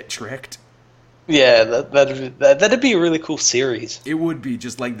always get tricked. Yeah, that'd be a really cool series. It would be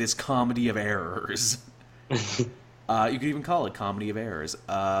just like this comedy of errors. You could even call it comedy of errors.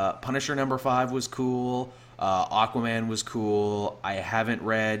 Punisher #5 was cool. Aquaman was cool. I haven't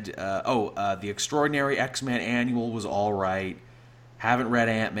read... The Extraordinary X-Men Annual was all right. Haven't read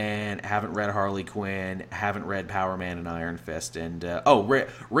Ant-Man, haven't read Harley Quinn, haven't read Power Man and Iron Fist, and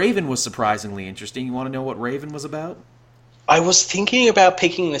Raven was surprisingly interesting. You want to know what Raven was about? I was thinking about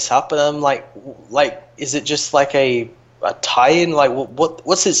picking this up, and I'm like, is it just like a tie-in? Like,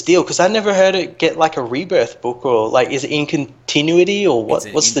 what's its deal? Because I never heard it get like a rebirth book, or like, is it in continuity, or what?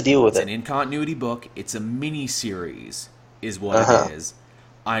 What's the deal with it? It's an in-continuity book. It's a mini-series, is what it is.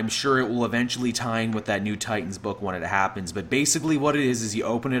 I'm sure it will eventually tie in with that new Titans book when it happens. But basically what it is you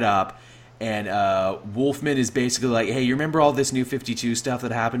open it up, and Wolfman is basically like, hey, you remember all this New 52 stuff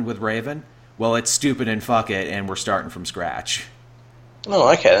that happened with Raven? Well, it's stupid and fuck it, and we're starting from scratch.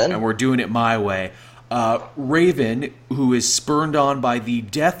 Oh, okay then. And we're doing it my way. Raven, who is spurned on by the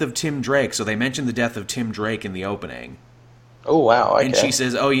death of Tim Drake, so they mentioned the death of Tim Drake in the opening. Oh, wow, okay. And she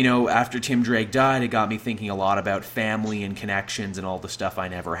says, after Tim Drake died, it got me thinking a lot about family and connections and all the stuff I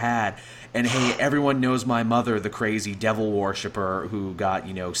never had. And hey, everyone knows my mother, the crazy devil worshipper who got,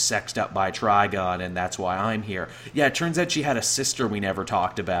 sexed up by Trigon, and that's why I'm here. Yeah, it turns out she had a sister we never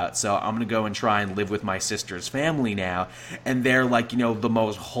talked about, so I'm going to go and try and live with my sister's family now. And they're like, the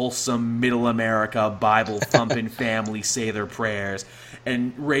most wholesome middle America, Bible-thumping family, say their prayers.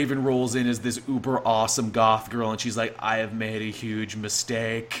 And Raven rolls in as this uber awesome goth girl, and she's like, I have made a huge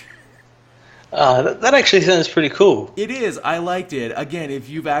mistake. That actually sounds pretty cool. It is. I liked it. Again, if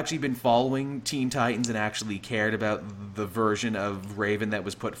you've actually been following Teen Titans and actually cared about the version of Raven that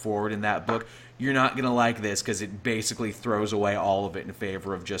was put forward in that book, you're not going to like this because it basically throws away all of it in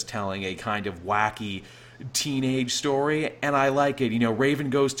favor of just telling a kind of wacky teenage story, and I like it.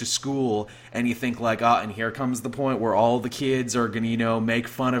 Raven goes to school, and you think like, and here comes the point where all the kids are gonna, make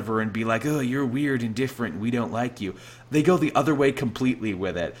fun of her and be like, oh, you're weird and different, we don't like you. They go the other way completely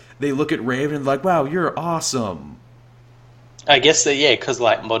with it. They look at Raven and like, wow, you're awesome. I guess that, yeah, because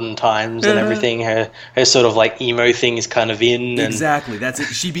like modern times and everything, her sort of like emo thing is kind of in. Exactly, that's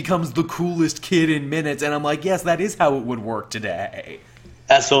it. She becomes the coolest kid in minutes, and I'm like, yes, that is how it would work today.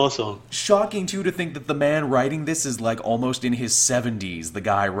 That's awesome. Shocking, too, to think that the man writing this is, like, almost in his 70s, the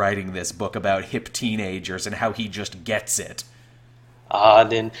guy writing this book about hip teenagers and how he just gets it.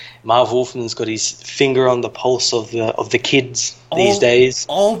 Then Marv Wolfman's got his finger on the pulse of the kids these days.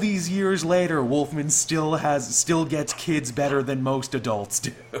 All these years later, Wolfman still gets kids better than most adults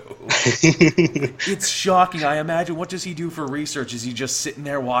do. It's shocking. I imagine, what does he do for research? Is he just sitting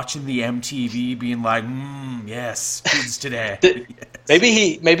there watching the MTV being like, yes, kids today. Yes.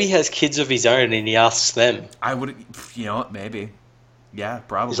 Maybe he has kids of his own and he asks them. I would, maybe. Yeah,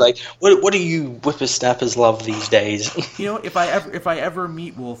 probably. He's like, what do you whippersnappers love these days? If I ever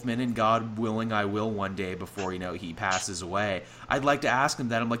meet Wolfman, and God willing I will one day before, he passes away, I'd like to ask him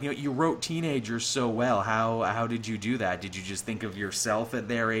that. I'm like, you wrote teenagers so well. How did you do that? Did you just think of yourself at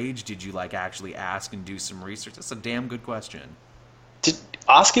their age? Did you actually ask and do some research? That's a damn good question.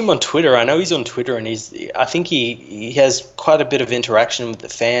 Ask him on Twitter. I know he's on Twitter, and I think he has quite a bit of interaction with the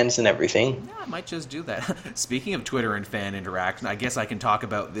fans and everything. Yeah, I might just do that. Speaking of Twitter and fan interaction, I guess I can talk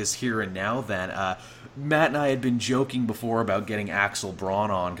about this here and now then. Matt and I had been joking before about getting Axel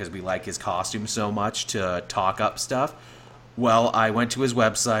Braun on because we like his costume so much to talk up stuff. Well, I went to his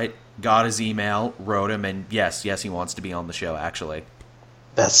website, got his email, wrote him, and yes, he wants to be on the show, actually.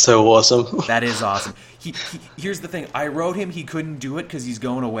 That's so awesome. That is awesome. Here's the thing. I wrote him he couldn't do it because he's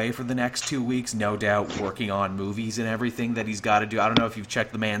going away for the next 2 weeks, no doubt working on movies and everything that he's got to do. I don't know if you've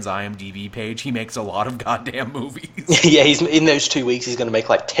checked the man's IMDb page. He makes a lot of goddamn movies. Yeah, he's in those 2 weeks he's going to make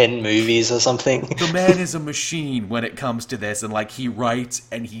 10 movies or something. The man is a machine when it comes to this, and he writes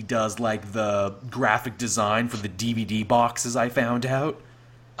and he does the graphic design for the DVD boxes, I found out.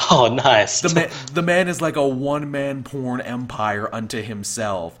 Oh, nice. The man is like a one-man porn empire unto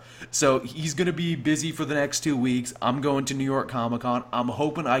himself. So he's going to be busy for the next 2 weeks. I'm going to New York Comic Con. I'm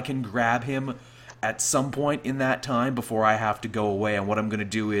hoping I can grab him at some point in that time before I have to go away. And what I'm going to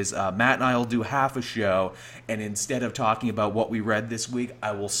do is Matt and I will do half a show, and instead of talking about what we read this week,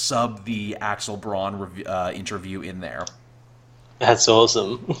 I will sub the Axel Braun interview in there. That's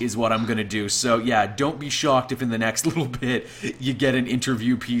awesome. Is what I'm going to do. So, yeah, don't be shocked if in the next little bit you get an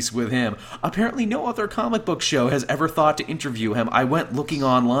interview piece with him. Apparently, no other comic book show has ever thought to interview him. I went looking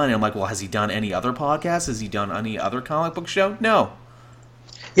online, and I'm like, well, has he done any other podcasts? Has he done any other comic book show? No.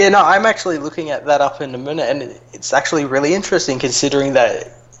 Yeah, no, I'm actually looking at that up in a minute, and it's actually really interesting considering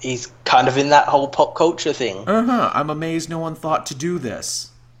that he's kind of in that whole pop culture thing. I'm amazed no one thought to do this.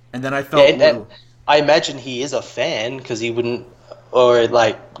 And then I felt... Yeah, and I imagine he is a fan, because he wouldn't... Or,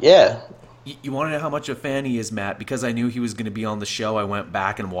 like, yeah. You want to know how much a fan he is, Matt? Because I knew he was going to be on the show, I went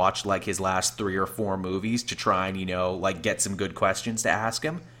back and watched, like, his last 3 or 4 movies to try and, like, get some good questions to ask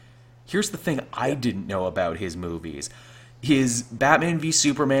him. Here's the thing I didn't know about his movies. His Batman v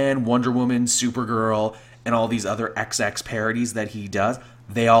Superman, Wonder Woman, Supergirl, and all these other XX parodies that he does,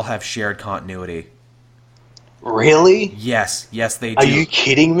 they all have shared continuity. Really? Yes, they do. Are you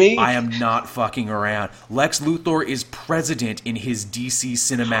kidding me? I am not fucking around. Lex Luthor is president in his DC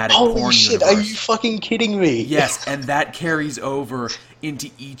cinematic Holy porn shit, universe. are you fucking kidding me? Yes, and that carries over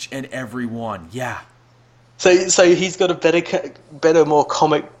into each and every one. Yeah. So he's got a better, more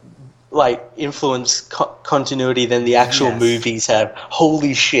comic like influence continuity than the actual movies have.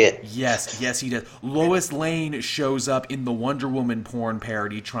 Holy shit. Yes, he does. Lois Lane shows up in the Wonder Woman porn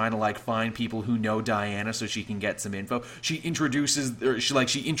parody trying to like find people who know Diana so she can get some info. She interviews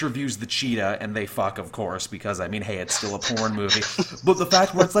the cheetah and they fuck, of course, because I mean, hey, it's still a porn movie. But the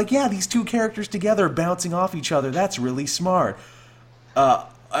fact where it's like, yeah, these two characters together bouncing off each other, that's really smart.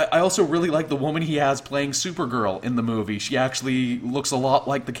 I also really like the woman he has playing Supergirl in the movie. She actually looks a lot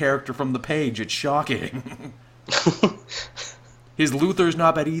like the character from The Page. It's shocking. His Luthor's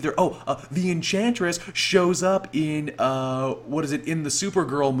not bad either. The Enchantress shows up in, in the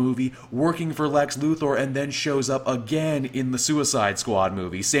Supergirl movie, working for Lex Luthor, and then shows up again in the Suicide Squad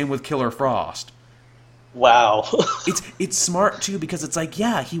movie. Same with Killer Frost. Wow. It's smart, too, because it's like,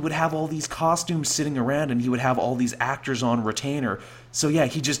 yeah, he would have all these costumes sitting around, and he would have all these actors on retainer. So, yeah,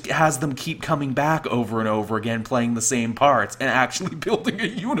 he just has them keep coming back over and over again, playing the same parts, and actually building a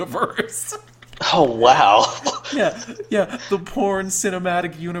universe. Oh, wow. Yeah, the porn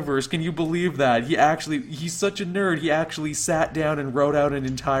cinematic universe. Can you believe that? He's such a nerd, he actually sat down and wrote out an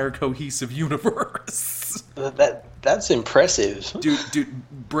entire cohesive universe. That's impressive. Dude,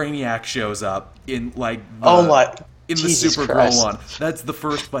 Brainiac shows up in, like, in Jesus the Supergirl Christ. one. That's the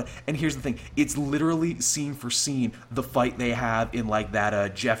first fight. And here's the thing. It's literally scene for scene the fight they have in, like,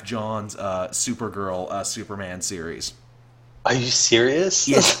 that Jeff Johns Supergirl Superman series. Are you serious?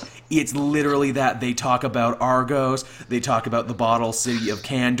 It's literally that. They talk about Argos, they talk about the bottle city of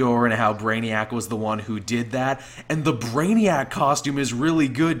Kandor and how Brainiac was the one who did that. And the Brainiac costume is really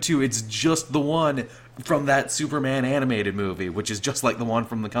good, too. It's just the one from that Superman animated movie, which is just like the one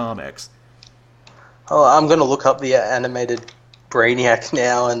from the comics. Oh, I'm going to look up the animated Brainiac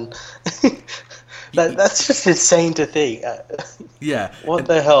now, and that's just insane to think. Yeah. What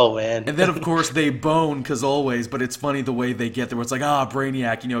the hell, man? And then, of course, they bone, because always, but it's funny the way they get there, where it's like,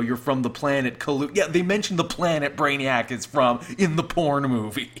 Brainiac, you're from the planet Kalu. Yeah, they mentioned the planet Brainiac is from in the porn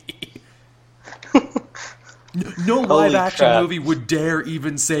movie. No live-action movie would dare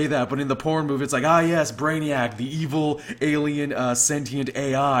even say that, but in the porn movie, it's like, yes, Brainiac, the evil alien sentient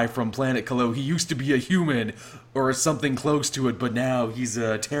AI from planet Kalu. He used to be a human, or something close to it, but now he's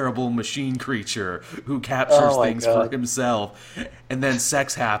a terrible machine creature who captures things for himself. And then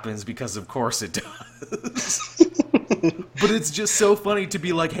sex happens, because of course it does. But it's just so funny to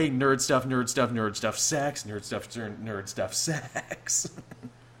be like, hey, nerd stuff, sex, nerd stuff, sex.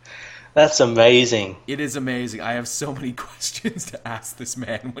 That's amazing. It is amazing. I have so many questions to ask this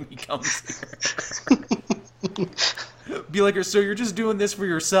man when he comes here. Be like, so you're just doing this for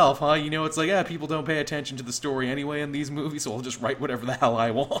yourself, huh? It's like, people don't pay attention to the story anyway in these movies, so I'll just write whatever the hell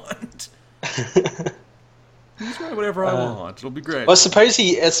I want. Just write whatever I want. It'll be great. Well, I suppose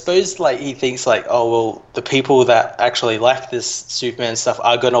he thinks like, the people that actually like this Superman stuff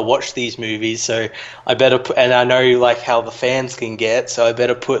are going to watch these movies, so I better and I know like how the fans can get, so I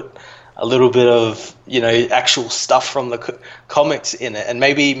better put a little bit of, actual stuff from the comics in it. And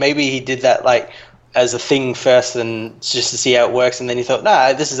maybe he did that like as a thing first and just to see how it works, and then he thought,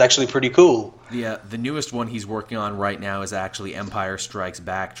 this is actually pretty cool. Yeah, the newest one he's working on right now is actually Empire Strikes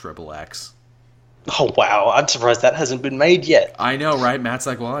Back XXX. Oh wow, I'm surprised that hasn't been made yet. I know, right? Matt's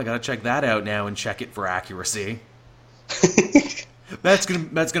like, well, I gotta check that out now and check it for accuracy. Matt's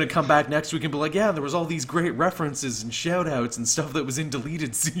gonna come back next week and be like, yeah, there was all these great references and shout outs and stuff that was in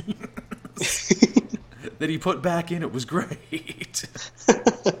deleted scenes that he put back in. It was great.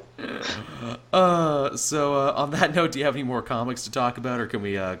 On that note, do you have any more comics to talk about, or can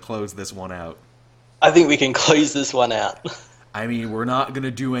we close this one out? I think we can close this one out. I mean, we're not going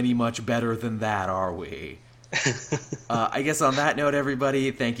to do any much better than that, are we? I guess on that note,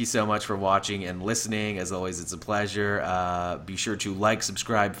 everybody, thank you so much for watching and listening. As always, it's a pleasure. Be sure to like,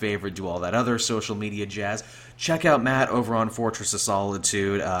 subscribe, favorite, do all that other social media jazz. Check out Matt over on Fortress of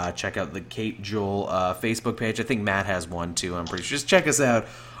Solitude. Check out the Kate Joel Facebook page. I think Matt has one, too, I'm pretty sure. Just check us out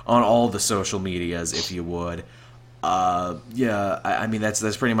on all the social medias, if you would. I mean,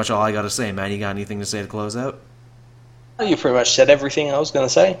 that's pretty much all I got to say. Matt, you got anything to say to close out? You pretty much said everything I was going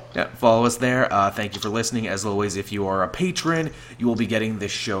to say. Yeah, follow us there. Thank you for listening. As always, if you are a patron, you will be getting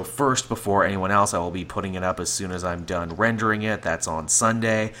this show first before anyone else. I will be putting it up as soon as I'm done rendering it. That's on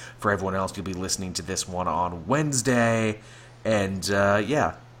Sunday. For everyone else, you'll be listening to this one on Wednesday. And,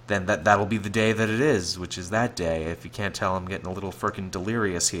 then that'll be the day that it is, which is that day. If you can't tell, I'm getting a little frickin'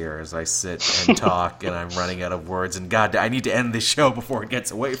 delirious here as I sit and talk, and I'm running out of words. And God, I need to end this show before it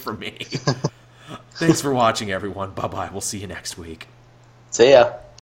gets away from me. Thanks for watching, everyone. Bye-bye. We'll see you next week. See ya.